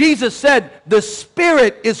 Jesus said, the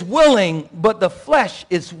spirit is willing, but the flesh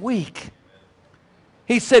is weak.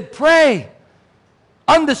 He said, pray.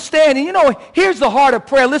 Understand. And you know, here's the heart of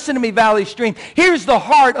prayer. Listen to me, Valley Stream. Here's the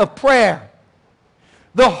heart of prayer.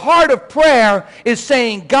 The heart of prayer is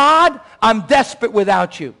saying, God, I'm desperate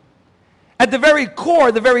without you. At the very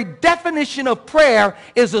core, the very definition of prayer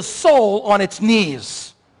is a soul on its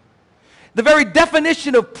knees. The very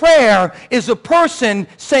definition of prayer is a person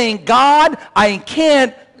saying, God, I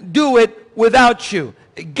can't do it without you.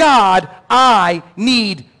 God, I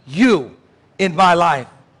need you in my life.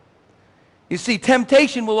 You see,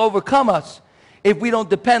 temptation will overcome us if we don't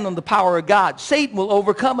depend on the power of God. Satan will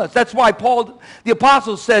overcome us. That's why Paul, the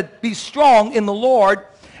apostle, said, be strong in the Lord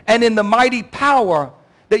and in the mighty power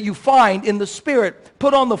that you find in the Spirit.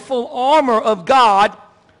 Put on the full armor of God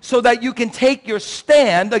so that you can take your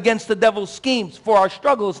stand against the devil's schemes. For our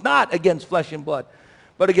struggle is not against flesh and blood,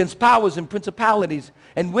 but against powers and principalities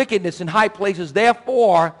and wickedness in high places.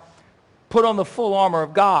 Therefore, put on the full armor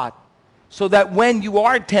of God, so that when you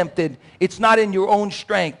are tempted, it's not in your own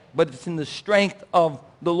strength, but it's in the strength of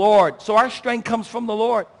the Lord. So our strength comes from the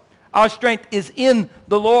Lord. Our strength is in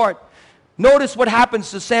the Lord. Notice what happens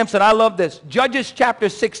to Samson. I love this. Judges chapter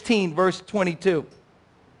 16, verse 22.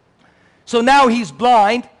 So now he's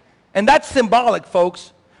blind, and that's symbolic,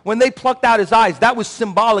 folks. When they plucked out his eyes, that was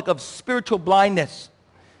symbolic of spiritual blindness.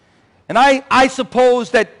 And I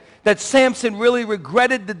suppose that Samson really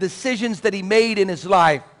regretted the decisions that he made in his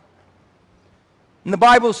life. And the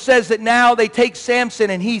Bible says that now they take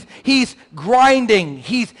Samson and he's grinding.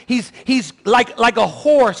 He's like a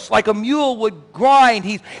horse, like a mule would grind.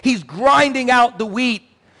 He's grinding out the wheat.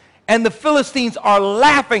 And the Philistines are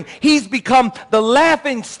laughing. He's become the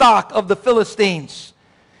laughing stock of the Philistines.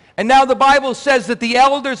 And now the Bible says that the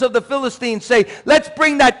elders of the Philistines say, let's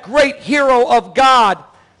bring that great hero of God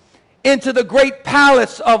into the great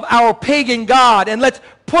palace of our pagan god, and let's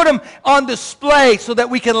put him on display so that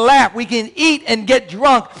we can laugh. We can eat and get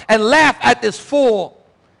drunk and laugh at this fool.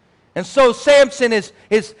 And so Samson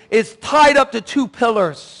is tied up to two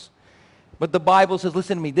pillars. But the Bible says,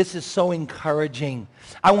 listen to me, this is so encouraging.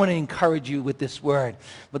 I want to encourage you with this word.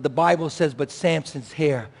 But the Bible says, but Samson's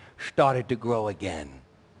hair started to grow again.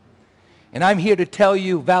 And I'm here to tell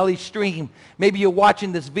you, Valley Stream, maybe you're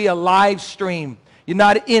watching this via live stream. You're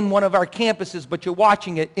not in one of our campuses, but you're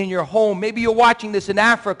watching it in your home. Maybe you're watching this in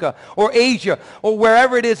Africa or Asia or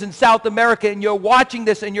wherever it is in South America, and you're watching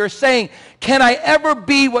this and you're saying, can I ever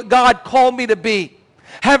be what God called me to be?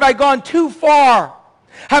 Have I gone too far?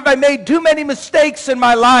 Have I made too many mistakes in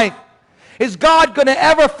my life? Is God going to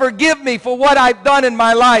ever forgive me for what I've done in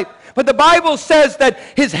my life? But the Bible says that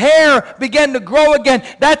his hair began to grow again.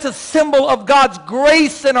 That's a symbol of God's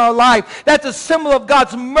grace in our life. That's a symbol of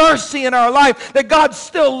God's mercy in our life. That God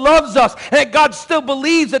still loves us. And that God still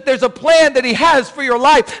believes that there's a plan that he has for your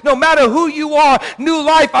life. No matter who you are, New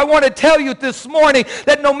Life, I want to tell you this morning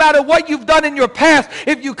that no matter what you've done in your past,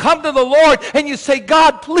 if you come to the Lord and you say,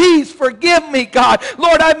 God, please forgive me, God.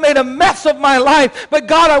 Lord, I've made a mess of my life. But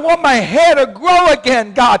God, I want my hair to grow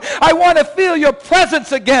again, God. I want to feel your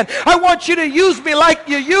presence again. I want you to use me like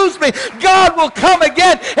you used me. God will come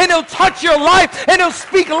again, and he'll touch your life, and he'll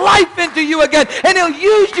speak life into you again, and he'll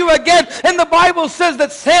use you again. And the Bible says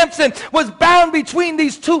that Samson was bound between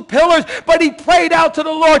these two pillars, but he prayed out to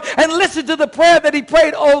the Lord, and listen to the prayer that he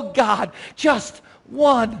prayed. Oh God, just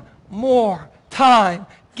one more time,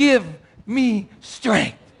 give me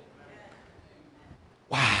strength.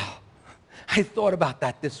 Wow. I thought about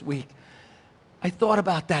that this week. I thought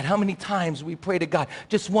about that, how many times we pray to God,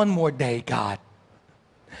 just one more day, God.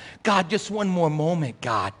 God, just one more moment,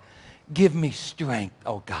 God. Give me strength,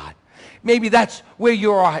 oh God. Maybe that's where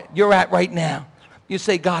you're at right now. You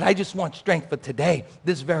say, God, I just want strength for today,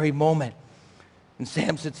 this very moment. And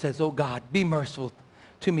Samson says, oh God, be merciful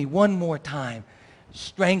to me one more time.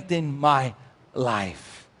 Strengthen my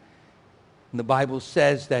life. And the Bible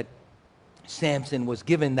says that Samson was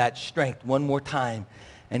given that strength one more time,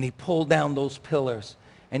 and he pulled down those pillars,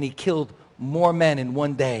 and he killed more men in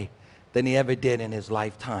one day than he ever did in his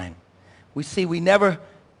lifetime. We see we never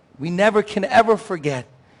can ever forget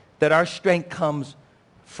that our strength comes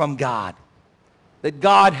from God. That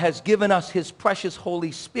God has given us his precious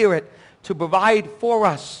Holy Spirit to provide for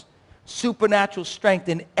us supernatural strength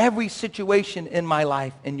in every situation in my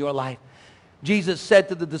life, in your life. Jesus said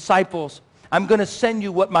to the disciples, I'm going to send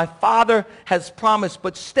you what my Father has promised,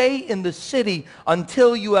 but stay in the city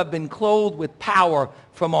until you have been clothed with power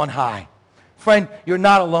from on high. Friend, you're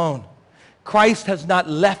not alone. Christ has not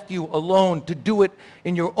left you alone to do it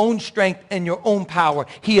in your own strength and your own power.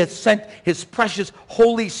 He has sent his precious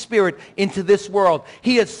Holy Spirit into this world.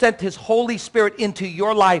 He has sent his Holy Spirit into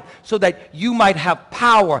your life so that you might have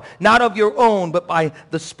power, not of your own, but by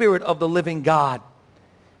the Spirit of the living God.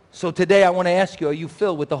 So today I want to ask you, are you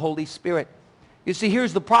filled with the Holy Spirit? You see,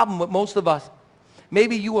 here's the problem with most of us.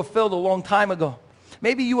 Maybe you were filled a long time ago.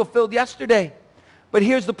 Maybe you were filled yesterday. But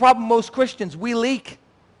here's the problem with most Christians. We leak.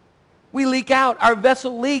 We leak out. Our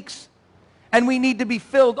vessel leaks. And we need to be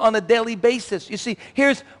filled on a daily basis. You see,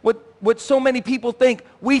 here's what so many people think.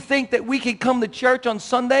 We think that we can come to church on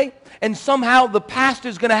Sunday and somehow the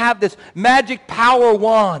pastor's going to have this magic power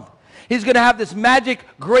wand. He's going to have this magic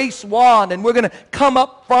grace wand, and we're going to come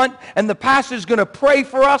up front, and the pastor's going to pray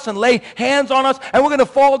for us and lay hands on us, and we're going to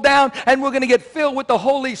fall down, and we're going to get filled with the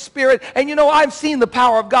Holy Spirit. And you know, I've seen the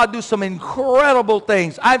power of God do some incredible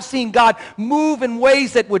things. I've seen God move in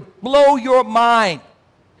ways that would blow your mind.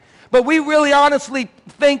 But we really honestly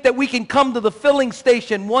think that we can come to the filling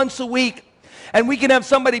station once a week, and we can have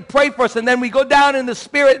somebody pray for us, and then we go down in the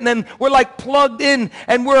Spirit, and then we're like plugged in,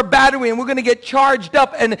 and we're a battery, and we're going to get charged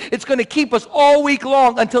up, and it's going to keep us all week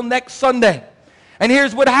long until next Sunday. And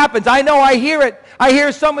here's what happens. I know, I hear it. I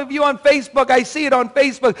hear some of you on Facebook. I see it on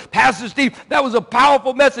Facebook. Pastor Steve, that was a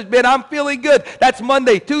powerful message, man. I'm feeling good. That's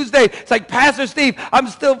Monday. Tuesday, it's like, Pastor Steve, I'm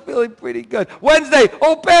still feeling pretty good. Wednesday,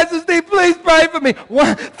 oh, Pastor Steve, please pray for me.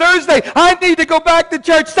 Thursday, I need to go back to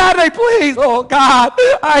church. Saturday, please. Oh, God,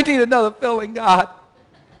 I need another filling, God.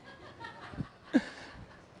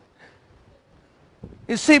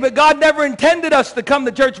 You see, but God never intended us to come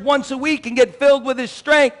to church once a week and get filled with his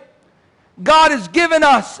strength. God has given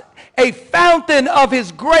us a fountain of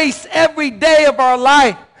his grace every day of our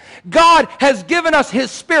life. God has given us his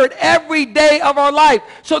Spirit every day of our life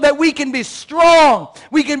so that we can be strong,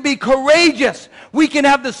 we can be courageous, we can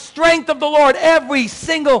have the strength of the Lord every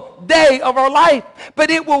single day of our life. But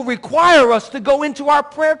it will require us to go into our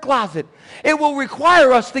prayer closet. It will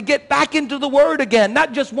require us to get back into the Word again,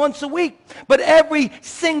 not just once a week, but every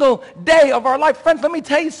single day of our life. Friends, let me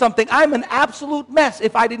tell you something. I'm an absolute mess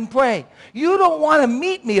if I didn't pray. You don't want to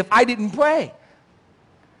meet me if I didn't pray,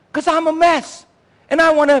 because I'm a mess. And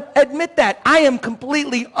I want to admit that. I am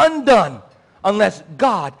completely undone unless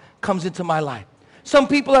God comes into my life. Some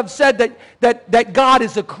people have said that God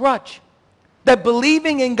is a crutch, that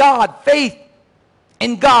believing in God, faith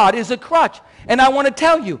in God is a crutch. And I want to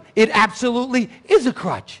tell you, it absolutely is a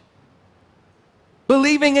crutch.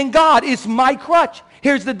 Believing in God is my crutch.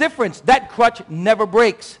 Here's the difference. That crutch never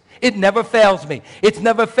breaks. It never fails me. It's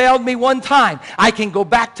never failed me one time. I can go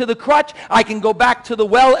back to the crutch. I can go back to the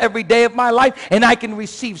well every day of my life, and I can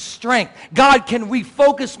receive strength. God can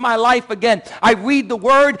refocus my life again. I read the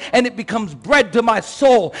Word, and it becomes bread to my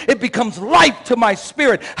soul. It becomes life to my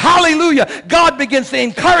spirit. Hallelujah. God begins to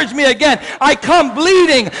encourage me again. I come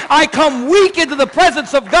bleeding. I come weak into the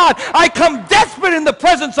presence of God. I come desperate in the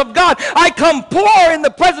presence of God. I come poor in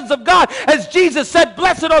the presence of God. As Jesus said,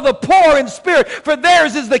 blessed are the poor in spirit, for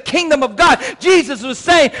theirs is the kingdom of God. Jesus was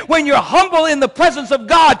saying, when you're humble in the presence of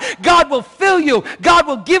God, God will fill you. God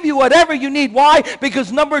will give you whatever you need. Why?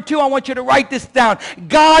 Because number two, I want you to write this down.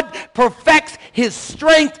 God perfects his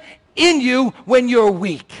strength in you when you're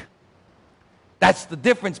weak. That's the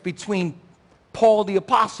difference between Paul the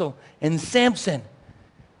apostle and Samson.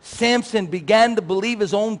 Samson began to believe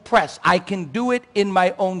his own press. I can do it in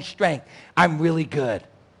my own strength. I'm really good.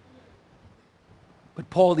 But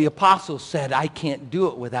Paul the apostle said, I can't do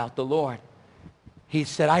it without the Lord. He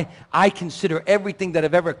said, I consider everything that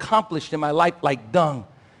I've ever accomplished in my life like dung,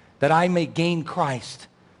 that I may gain Christ,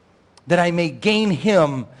 that I may gain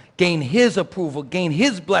him, gain his approval, gain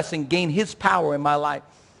his blessing, gain his power in my life.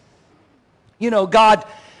 You know, God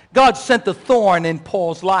sent the thorn in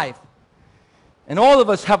Paul's life. And all of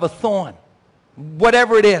us have a thorn,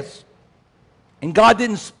 whatever it is. And God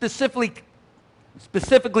didn't specifically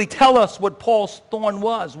tell us what Paul's thorn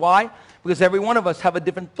was. Why? Because every one of us have a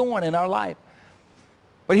different thorn in our life.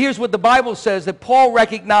 But here's what the Bible says, that Paul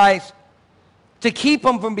recognized to keep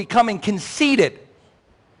him from becoming conceited,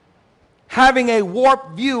 having a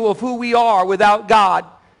warped view of who we are without God.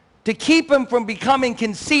 To keep him from becoming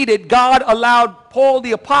conceited, God allowed Paul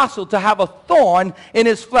the apostle to have a thorn in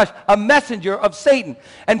his flesh, a messenger of Satan.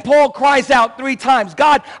 And Paul cries out 3 times,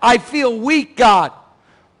 God, I feel weak, God.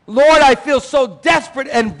 Lord, I feel so desperate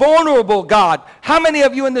and vulnerable, God. How many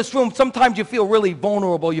of you in this room, sometimes you feel really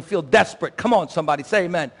vulnerable, you feel desperate? Come on, somebody, say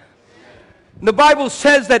amen. The Bible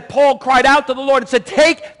says that Paul cried out to the Lord and said,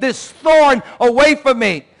 take this thorn away from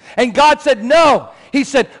me. And God said, no. He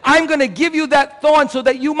said, I'm going to give you that thorn so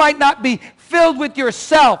that you might not be filled with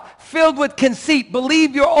yourself, filled with conceit,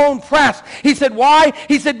 believe your own press. He said, why?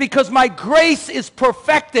 He said, because my grace is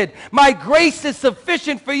perfected. My grace is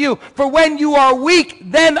sufficient for you. For when you are weak,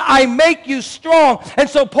 then I make you strong. And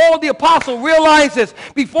so Paul the apostle realizes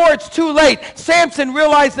before it's too late. Samson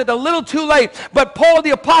realized it a little too late. But Paul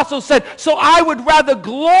the apostle said, so I would rather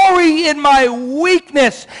glory in my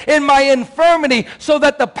weakness, in my infirmity, so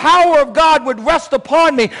that the power of God would rest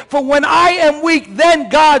upon me. For when I am weak, then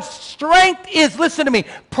God's strength is, listen to me,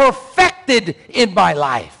 perfected in my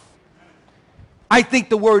life. I think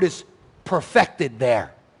the word is perfected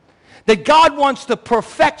there. That God wants to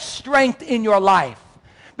perfect strength in your life,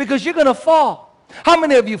 because you're going to fall. How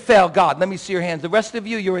many of you fail God? Let me see your hands. The rest of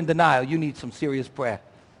you, you're in denial. You need some serious prayer.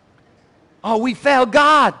 Oh, we fail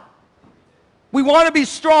God. We want to be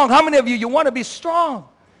strong. How many of you want to be strong?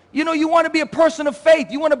 You know, you want to be a person of faith.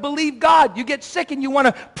 You want to believe God. You get sick and you want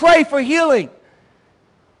to pray for healing.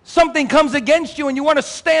 Something comes against you and you want to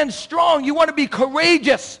stand strong. You want to be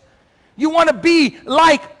courageous. You want to be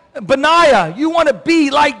like Benaiah. You want to be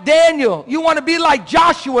like Daniel. You want to be like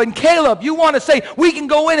Joshua and Caleb. You want to say, we can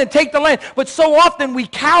go in and take the land. But so often we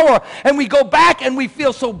cower and we go back and we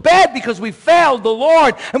feel so bad because we failed the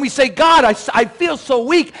Lord. And we say, God, I feel so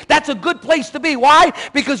weak. That's a good place to be. Why?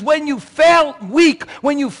 Because when you feel weak,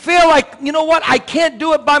 when you feel like, you know what, I can't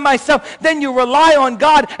do it by myself, then you rely on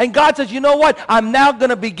God. And God says, you know what, I'm now going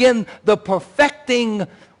to begin the perfecting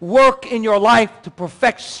work in your life to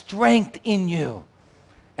perfect strength in you.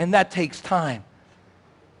 And that takes time.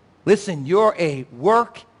 Listen, you're a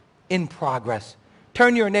work in progress.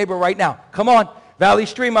 Turn to your neighbor right now. Come on, Valley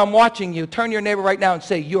Stream, I'm watching you. Turn to your neighbor right now and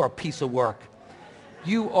say, you're a piece of work.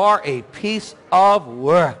 You are a piece of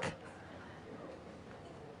work.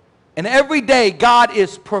 And every day, God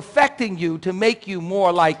is perfecting you to make you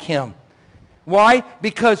more like Him. Why?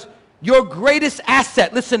 Because your greatest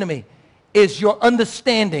asset, listen to me, is your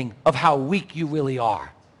understanding of how weak you really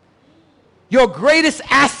are. Your greatest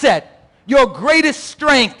asset, your greatest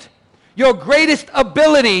strength, your greatest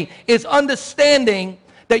ability is understanding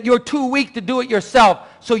that you're too weak to do it yourself,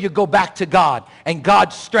 so you go back to God, and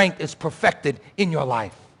God's strength is perfected in your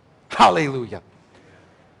life. Hallelujah.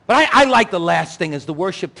 But I like the last thing as the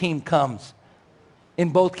worship team comes in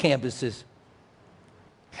both campuses.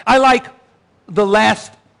 I like the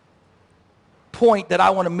last point that I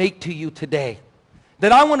want to make to you today.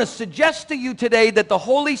 That I want to suggest to you today that the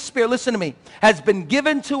Holy Spirit, listen to me, has been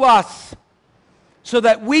given to us so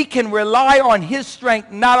that we can rely on His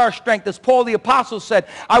strength, not our strength. As Paul the Apostle said,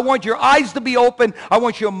 I want your eyes to be open, I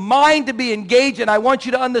want your mind to be engaged, and I want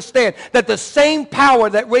you to understand that the same power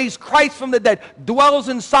that raised Christ from the dead dwells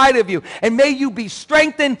inside of you. And may you be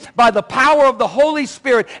strengthened by the power of the Holy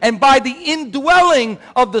Spirit and by the indwelling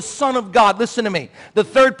of the Son of God. Listen to me. The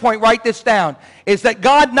third point, write this down, is that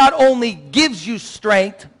God not only gives you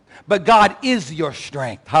strength, but God is your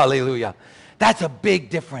strength. Hallelujah. That's a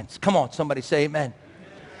big difference. Come on, somebody say amen.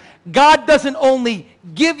 God doesn't only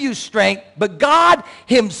give you strength, but God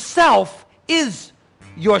Himself is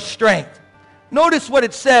your strength. Notice what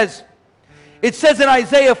it says. It says in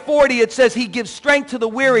Isaiah 40, it says He gives strength to the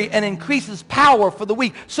weary and increases power for the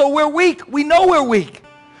weak. So we're weak. We know we're weak.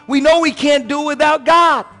 We know we can't do it without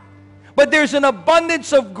God. But there's an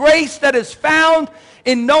abundance of grace that is found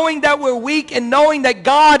in knowing that we're weak and knowing that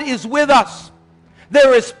God is with us.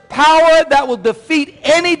 There is power that will defeat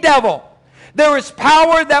any devil. There is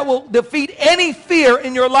power that will defeat any fear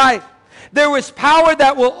in your life. There is power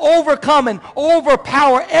that will overcome and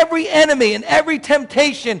overpower every enemy and every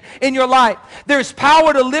temptation in your life. There's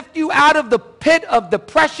power to lift you out of the pit of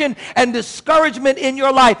depression and discouragement in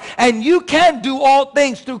your life. And you can do all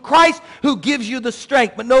things through Christ who gives you the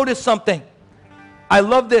strength. But notice something. I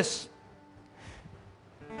love this.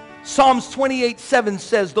 Psalms 28:7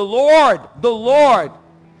 says, the Lord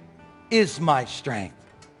is my strength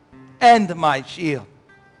and my shield.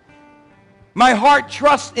 My heart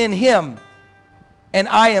trusts in him, and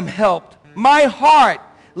I am helped. My heart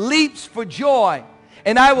leaps for joy,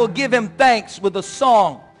 and I will give him thanks with a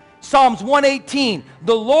song. Psalms 118,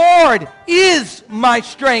 the Lord is my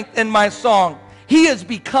strength and my song. He has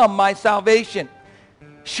become my salvation.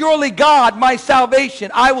 Surely God, my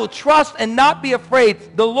salvation, I will trust and not be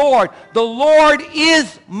afraid. The Lord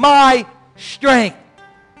is my strength.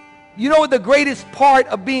 You know what the greatest part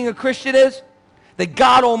of being a Christian is? That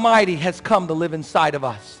God Almighty has come to live inside of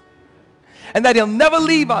us. And that he'll never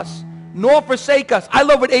leave us nor forsake us. I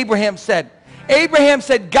love what Abraham said. Abraham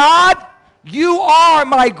said, God, you are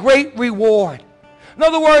my great reward. In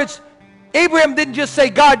other words, Abraham didn't just say,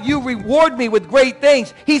 God, you reward me with great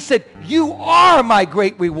things. He said, you are my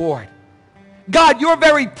great reward. God, your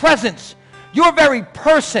very presence, your very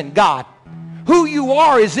person, God, who you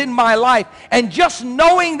are is in my life. And just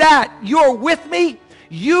knowing that you're with me,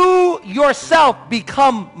 you yourself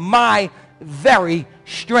become my very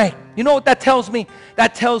strength. You know what that tells me?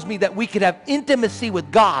 That tells me that we could have intimacy with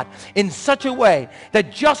God in such a way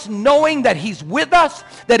that just knowing that he's with us,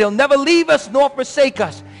 that he'll never leave us nor forsake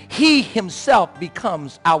us, he himself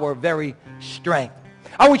becomes our very strength.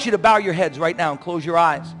 I want you to bow your heads right now and close your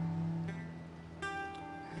eyes.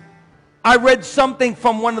 I read something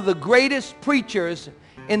from one of the greatest preachers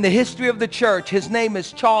in the history of the church. His name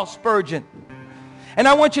is Charles Spurgeon. And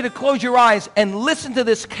I want you to close your eyes and listen to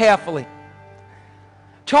this carefully.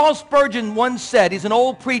 Charles Spurgeon once said, he's an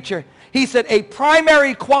old preacher, he said, a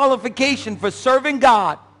primary qualification for serving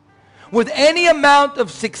God with any amount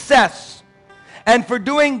of success and for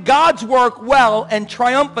doing God's work well and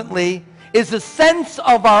triumphantly is a sense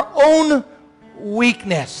of our own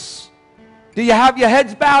weakness. Do you have your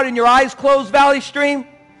heads bowed and your eyes closed, Valley Stream?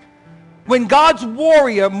 When God's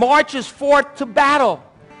warrior marches forth to battle,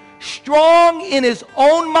 strong in his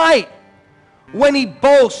own might, when he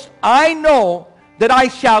boasts, I know that I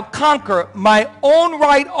shall conquer my own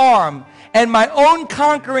right arm, and my own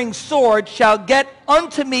conquering sword shall get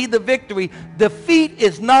unto me the victory. Defeat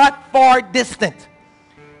is not far distant.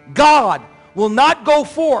 God will not go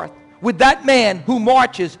forth with that man who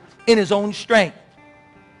marches in his own strength.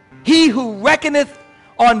 He who reckoneth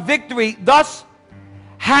on victory thus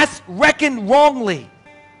has reckoned wrongly.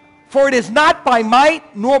 For it is not by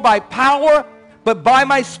might nor by power, but by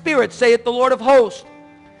my spirit, saith the Lord of hosts.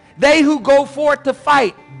 They who go forth to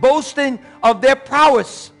fight, boasting of their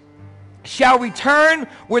prowess, shall return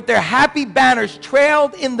with their happy banners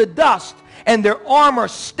trailed in the dust and their armor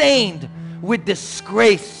stained with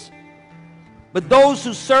disgrace. But those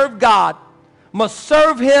who serve God must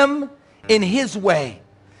serve him in his way,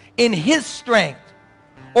 in his strength,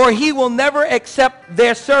 or he will never accept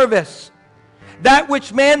their service. That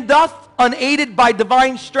which man doth unaided by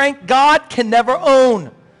divine strength, God can never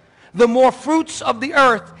own. The more fruits of the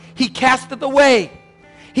earth he casteth away.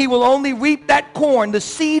 He will only reap that corn, the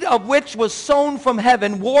seed of which was sown from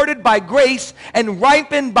heaven, watered by grace and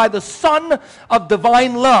ripened by the sun of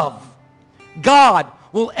divine love. God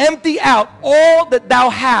will empty out all that thou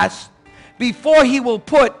hast before he will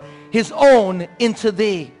put his own into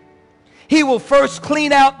thee. He will first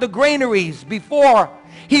clean out the granaries before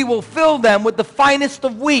he will fill them with the finest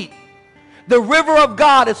of wheat. The river of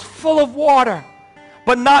God is full of water,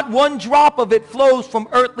 but not one drop of it flows from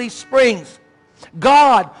earthly springs.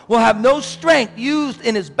 God will have no strength used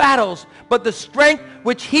in his battles, but the strength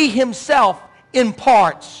which he himself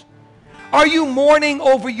imparts. Are you mourning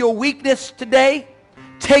over your weakness today?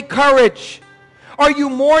 Take courage. Are you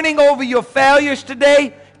mourning over your failures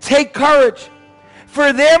today? Take courage.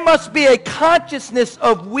 For there must be a consciousness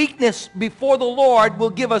of weakness before the Lord will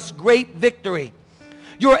give us great victory.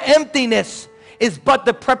 Your emptiness is but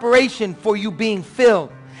the preparation for you being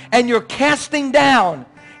filled, and your casting down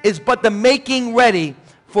is but the making ready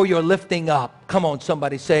for your lifting up. Come on,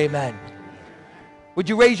 somebody say amen. Would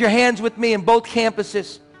you raise your hands with me in both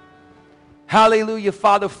campuses? Hallelujah,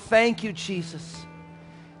 Father. Thank you, Jesus,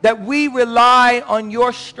 that we rely on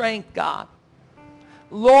your strength, God.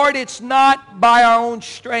 Lord, it's not by our own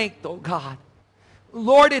strength, oh God.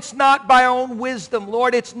 Lord, it's not by our own wisdom.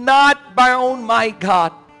 Lord, it's not by our own might,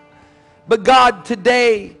 God. But God,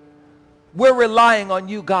 today, we're relying on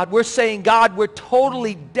you, God. We're saying, God, we're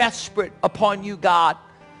totally desperate upon you, God.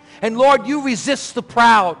 And Lord, you resist the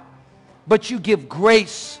proud, but you give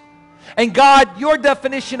grace. And God, your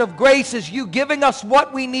definition of grace is you giving us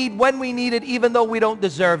what we need when we need it, even though we don't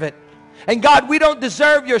deserve it. And God, we don't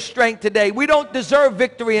deserve your strength today. We don't deserve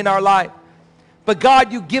victory in our life. But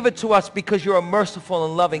God, you give it to us because you're a merciful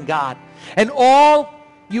and loving God. And all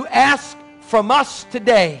you ask from us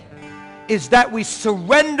today is that we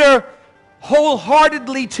surrender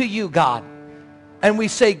wholeheartedly to you, God. And we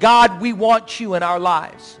say, God, we want you in our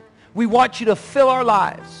lives. We want you to fill our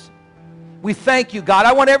lives. We thank you, God.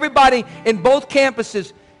 I want everybody in both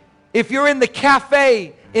campuses, if you're in the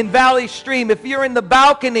cafe in Valley Stream, if you're in the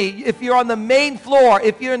balcony, if you're on the main floor,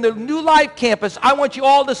 if you're in the New Life campus, I want you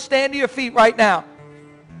all to stand to your feet right now.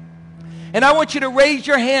 And I want you to raise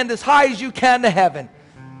your hand as high as you can to heaven.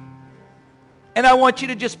 And I want you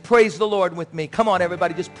to just praise the Lord with me. Come on,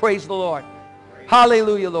 everybody, just praise the Lord.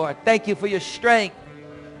 Hallelujah, Lord. Thank you for your strength.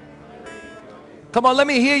 Come on, let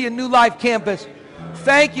me hear you, New Life Campus.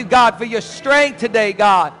 Thank you, God, for your strength today,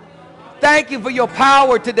 God. Thank you for your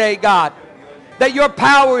power today, God. That your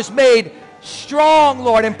power is made strong,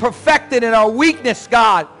 Lord, and perfected in our weakness,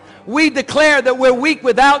 God. We declare that we're weak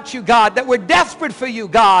without you, God, that we're desperate for you,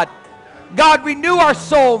 God. God, renew our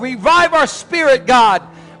soul, revive our spirit, God.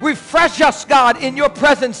 Refresh us, God, in your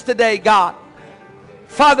presence today, God.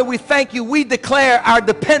 Father, we thank you. We declare our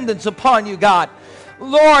dependence upon you, God.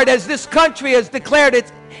 Lord, as this country has declared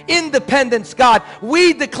its independence, God,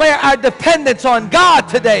 we declare our dependence on God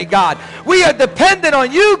today, God. We are dependent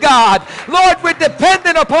on you, God. Lord, we're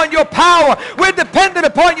dependent upon your power. We're dependent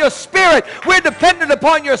upon your spirit. We're dependent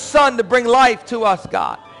upon your Son to bring life to us,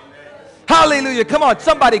 God. Hallelujah. Come on,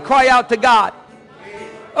 somebody cry out to God.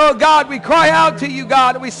 Oh, God, we cry out to you,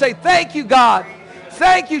 God, and we say, thank you, God.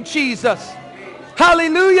 Thank you, Jesus.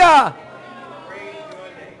 Hallelujah.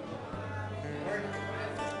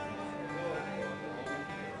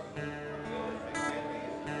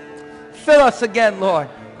 Fill us again, Lord.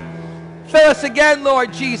 Fill us again,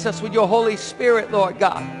 Lord Jesus, with your Holy Spirit, Lord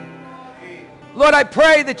God. Lord, I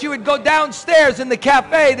pray that you would go downstairs in the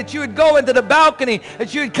cafe, that you would go into the balcony,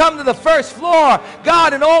 that you would come to the first floor,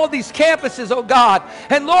 God, in all these campuses, oh God.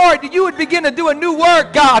 And Lord, that you would begin to do a new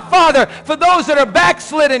work, God. Father, for those that are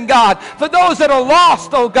backslidden, God, for those that are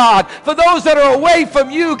lost, oh God, for those that are away from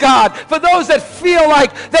you, God, for those that feel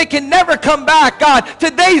like they can never come back, God,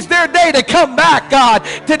 today's their day to come back, God.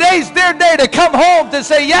 Today's their day to come home to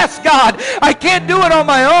say, yes, God, I can't do it on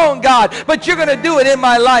my own, God, but you're going to do it in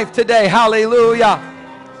my life today. Hallelujah.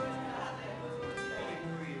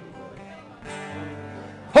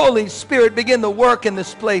 Holy Spirit, begin to work in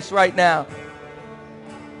this place right now.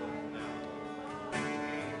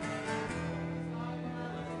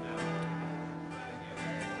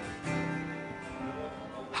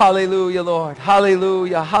 Hallelujah, Lord.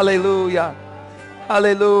 Hallelujah. Hallelujah.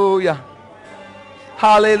 Hallelujah.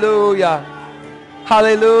 Hallelujah.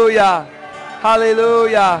 Hallelujah.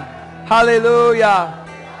 Hallelujah. Hallelujah.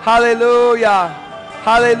 Hallelujah.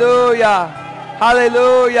 Hallelujah.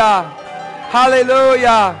 Hallelujah.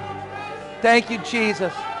 Hallelujah. Thank you,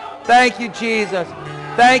 Jesus. Thank you, Jesus.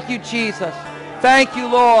 Thank you, Jesus. Thank you,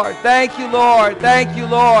 Lord. Thank you, Lord. Thank you,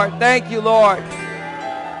 Lord. Thank you, Lord.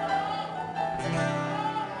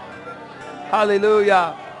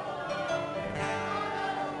 Hallelujah.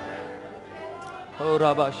 Oh,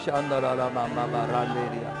 Rabba Shandara Rabba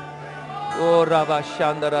Baranderia. Oh, Rabba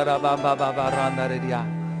Shandara Rabba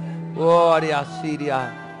Barandaria. Oh,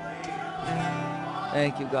 Ariasidia.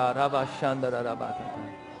 Thank you, God. Rabba Shandara Rabba.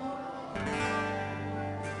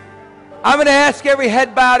 I'm going to ask every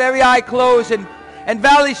head bowed, every eye closed, and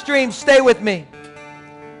Valley Stream, stay with me.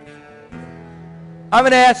 I'm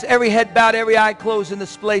going to ask every head bowed, every eye closed in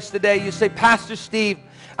this place today. You say, Pastor Steve,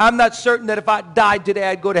 I'm not certain that if I died today,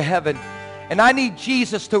 I'd go to heaven. And I need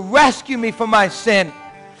Jesus to rescue me from my sin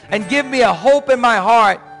and give me a hope in my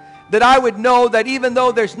heart that I would know that even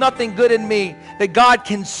though there's nothing good in me, that God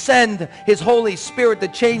can send His Holy Spirit to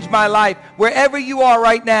change my life. Wherever you are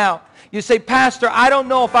right now, you say, Pastor, I don't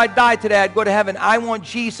know if I died today, I'd go to heaven. I want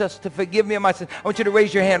Jesus to forgive me of my sin. I want you to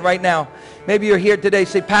raise your hand right now. Maybe you're here today.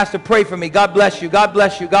 Say, Pastor, pray for me. God bless you. God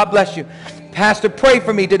bless you. God bless you. Pastor, pray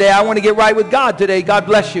for me today. I want to get right with God today. God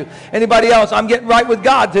bless you. Anybody else? I'm getting right with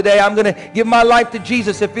God today. I'm going to give my life to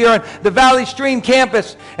Jesus. If you're in the Valley Stream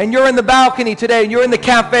campus and you're in the balcony today and you're in the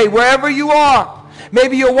cafe, wherever you are,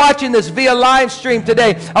 maybe you're watching this via live stream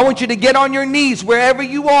today. I want you to get on your knees wherever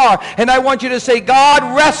you are, and I want you to say, God,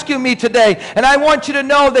 rescue me today. And I want you to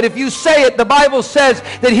know that if you say it, the Bible says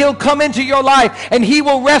that He'll come into your life and He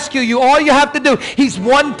will rescue you. All you have to do, He's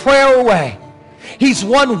one prayer away. He's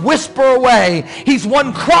one whisper away. He's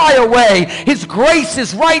one cry away. His grace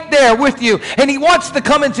is right there with you, and He wants to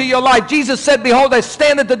come into your life. Jesus said, behold, I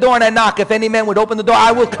stand at the door and I knock. If any man would open the door,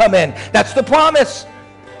 I will come in. That's the promise.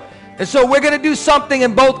 And so we're going to do something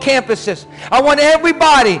in both campuses. I want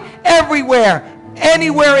everybody, everywhere,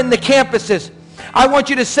 anywhere in the campuses, I want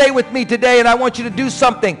you to say with me today, and I want you to do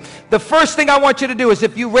something. The first thing I want you to do is,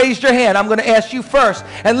 if you raised your hand, I'm going to ask you first.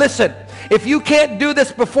 And listen, if you can't do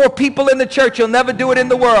this before people in the church, you'll never do it in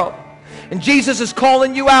the world. And Jesus is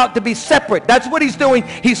calling you out to be separate. That's what he's doing.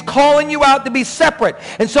 He's calling you out to be separate.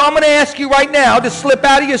 And so I'm going to ask you right now to slip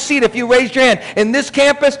out of your seat if you raised your hand. In this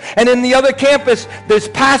campus and in the other campus, there's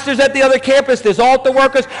pastors at the other campus, there's altar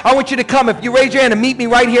workers. I want you to come. If you raise your hand, and meet me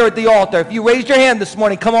right here at the altar. If you raised your hand this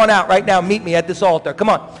morning, come on out right now. Meet me at this altar. Come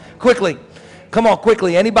on, quickly. Come on,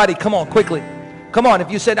 quickly. Anybody, come on, quickly. Come on. If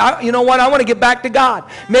you said, you know what, I want to get back to God.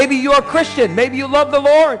 Maybe you're a Christian. Maybe you love the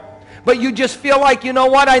Lord. But you just feel like, you know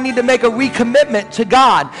what, I need to make a recommitment to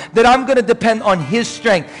God, that I'm going to depend on his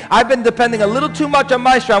strength. I've been depending a little too much on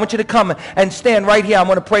my strength. I want you to come and stand right here. I'm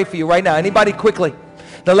going to pray for you right now. Anybody, quickly.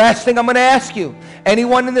 The last thing I'm going to ask you,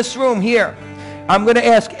 anyone in this room here, I'm going to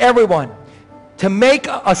ask everyone to make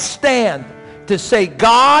a stand to say,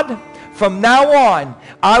 God, from now on,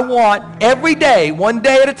 I want every day, one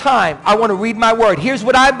day at a time, I want to read my word. Here's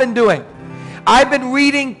what I've been doing. I've been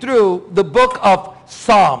reading through the book of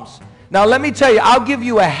Psalms. Now, let me tell you, I'll give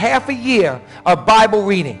you a half a year of Bible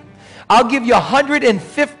reading. I'll give you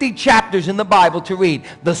 150 chapters in the Bible to read,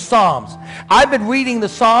 the Psalms. I've been reading the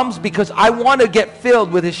Psalms because I want to get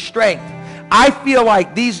filled with his strength. I feel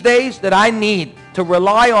like these days that I need to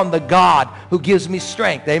rely on the God who gives me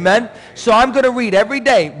strength. Amen? So I'm going to read every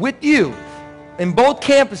day with you. In both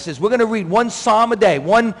campuses, we're going to read one psalm a day,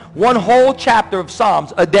 one whole chapter of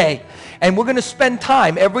Psalms a day. And we're going to spend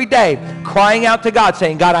time every day crying out to God,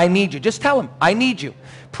 saying, God, I need you. Just tell him, I need you.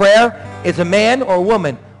 Prayer is a man or a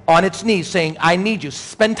woman on its knees saying, I need you.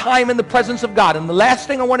 Spend time in the presence of God. And the last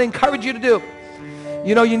thing I want to encourage you to do,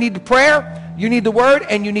 you know, you need the prayer, you need the word,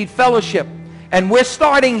 and you need fellowship. And we're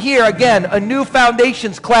starting here, again, a new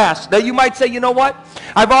foundations class. Now, you might say, you know what?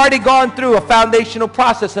 I've already gone through a foundational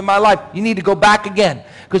process in my life. You need to go back again.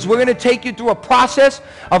 Because we're going to take you through a process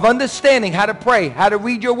of understanding how to pray, how to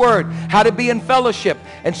read your word, how to be in fellowship.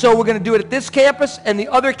 And so we're going to do it at this campus and the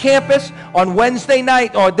other campus on Wednesday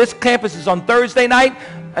night, or this campus is on Thursday night,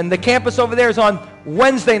 and the campus over there is on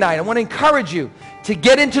Wednesday night. I want to encourage you to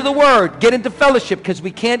get into the word, get into fellowship, because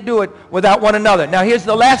we can't do it without one another. Now, here's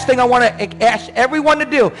the last thing I want to ask everyone to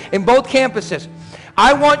do in both campuses.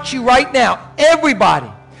 I want you right now, everybody,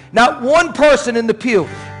 not one person in the pew,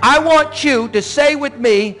 I want you to say with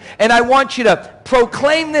me, and I want you to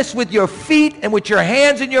proclaim this with your feet and with your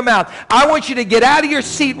hands in your mouth. I want you to get out of your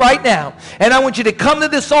seat right now, and I want you to come to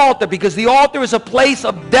this altar, because the altar is a place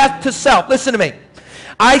of death to self. Listen to me.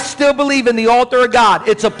 I still believe in the altar of God.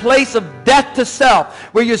 It's a place of death to self,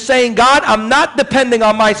 where you're saying, God, I'm not depending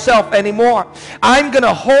on myself anymore. I'm going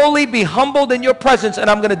to wholly be humbled in your presence,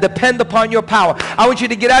 and I'm going to depend upon your power. I want you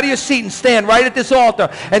to get out of your seat and stand right at this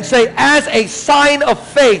altar and say, as a sign of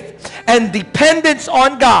faith and dependence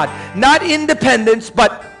on God, not independence,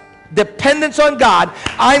 but dependence on God,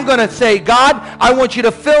 I'm going to say, God, I want you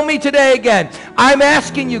to fill me today again. I'm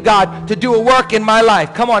asking you, God, to do a work in my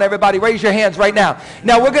life. Come on, everybody, raise your hands right now.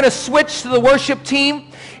 Now, we're going to switch to the worship team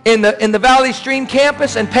in the Valley Stream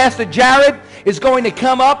campus, and Pastor Jared is going to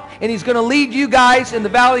come up, and he's going to lead you guys in the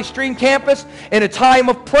Valley Stream campus in a time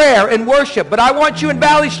of prayer and worship. But I want you in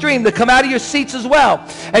Valley Stream to come out of your seats as well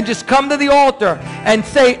and just come to the altar and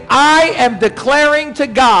say, I am declaring to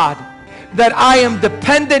God that I am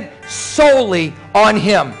dependent solely on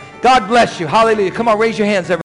him. God bless you. Hallelujah. Come on, raise your hands, everybody.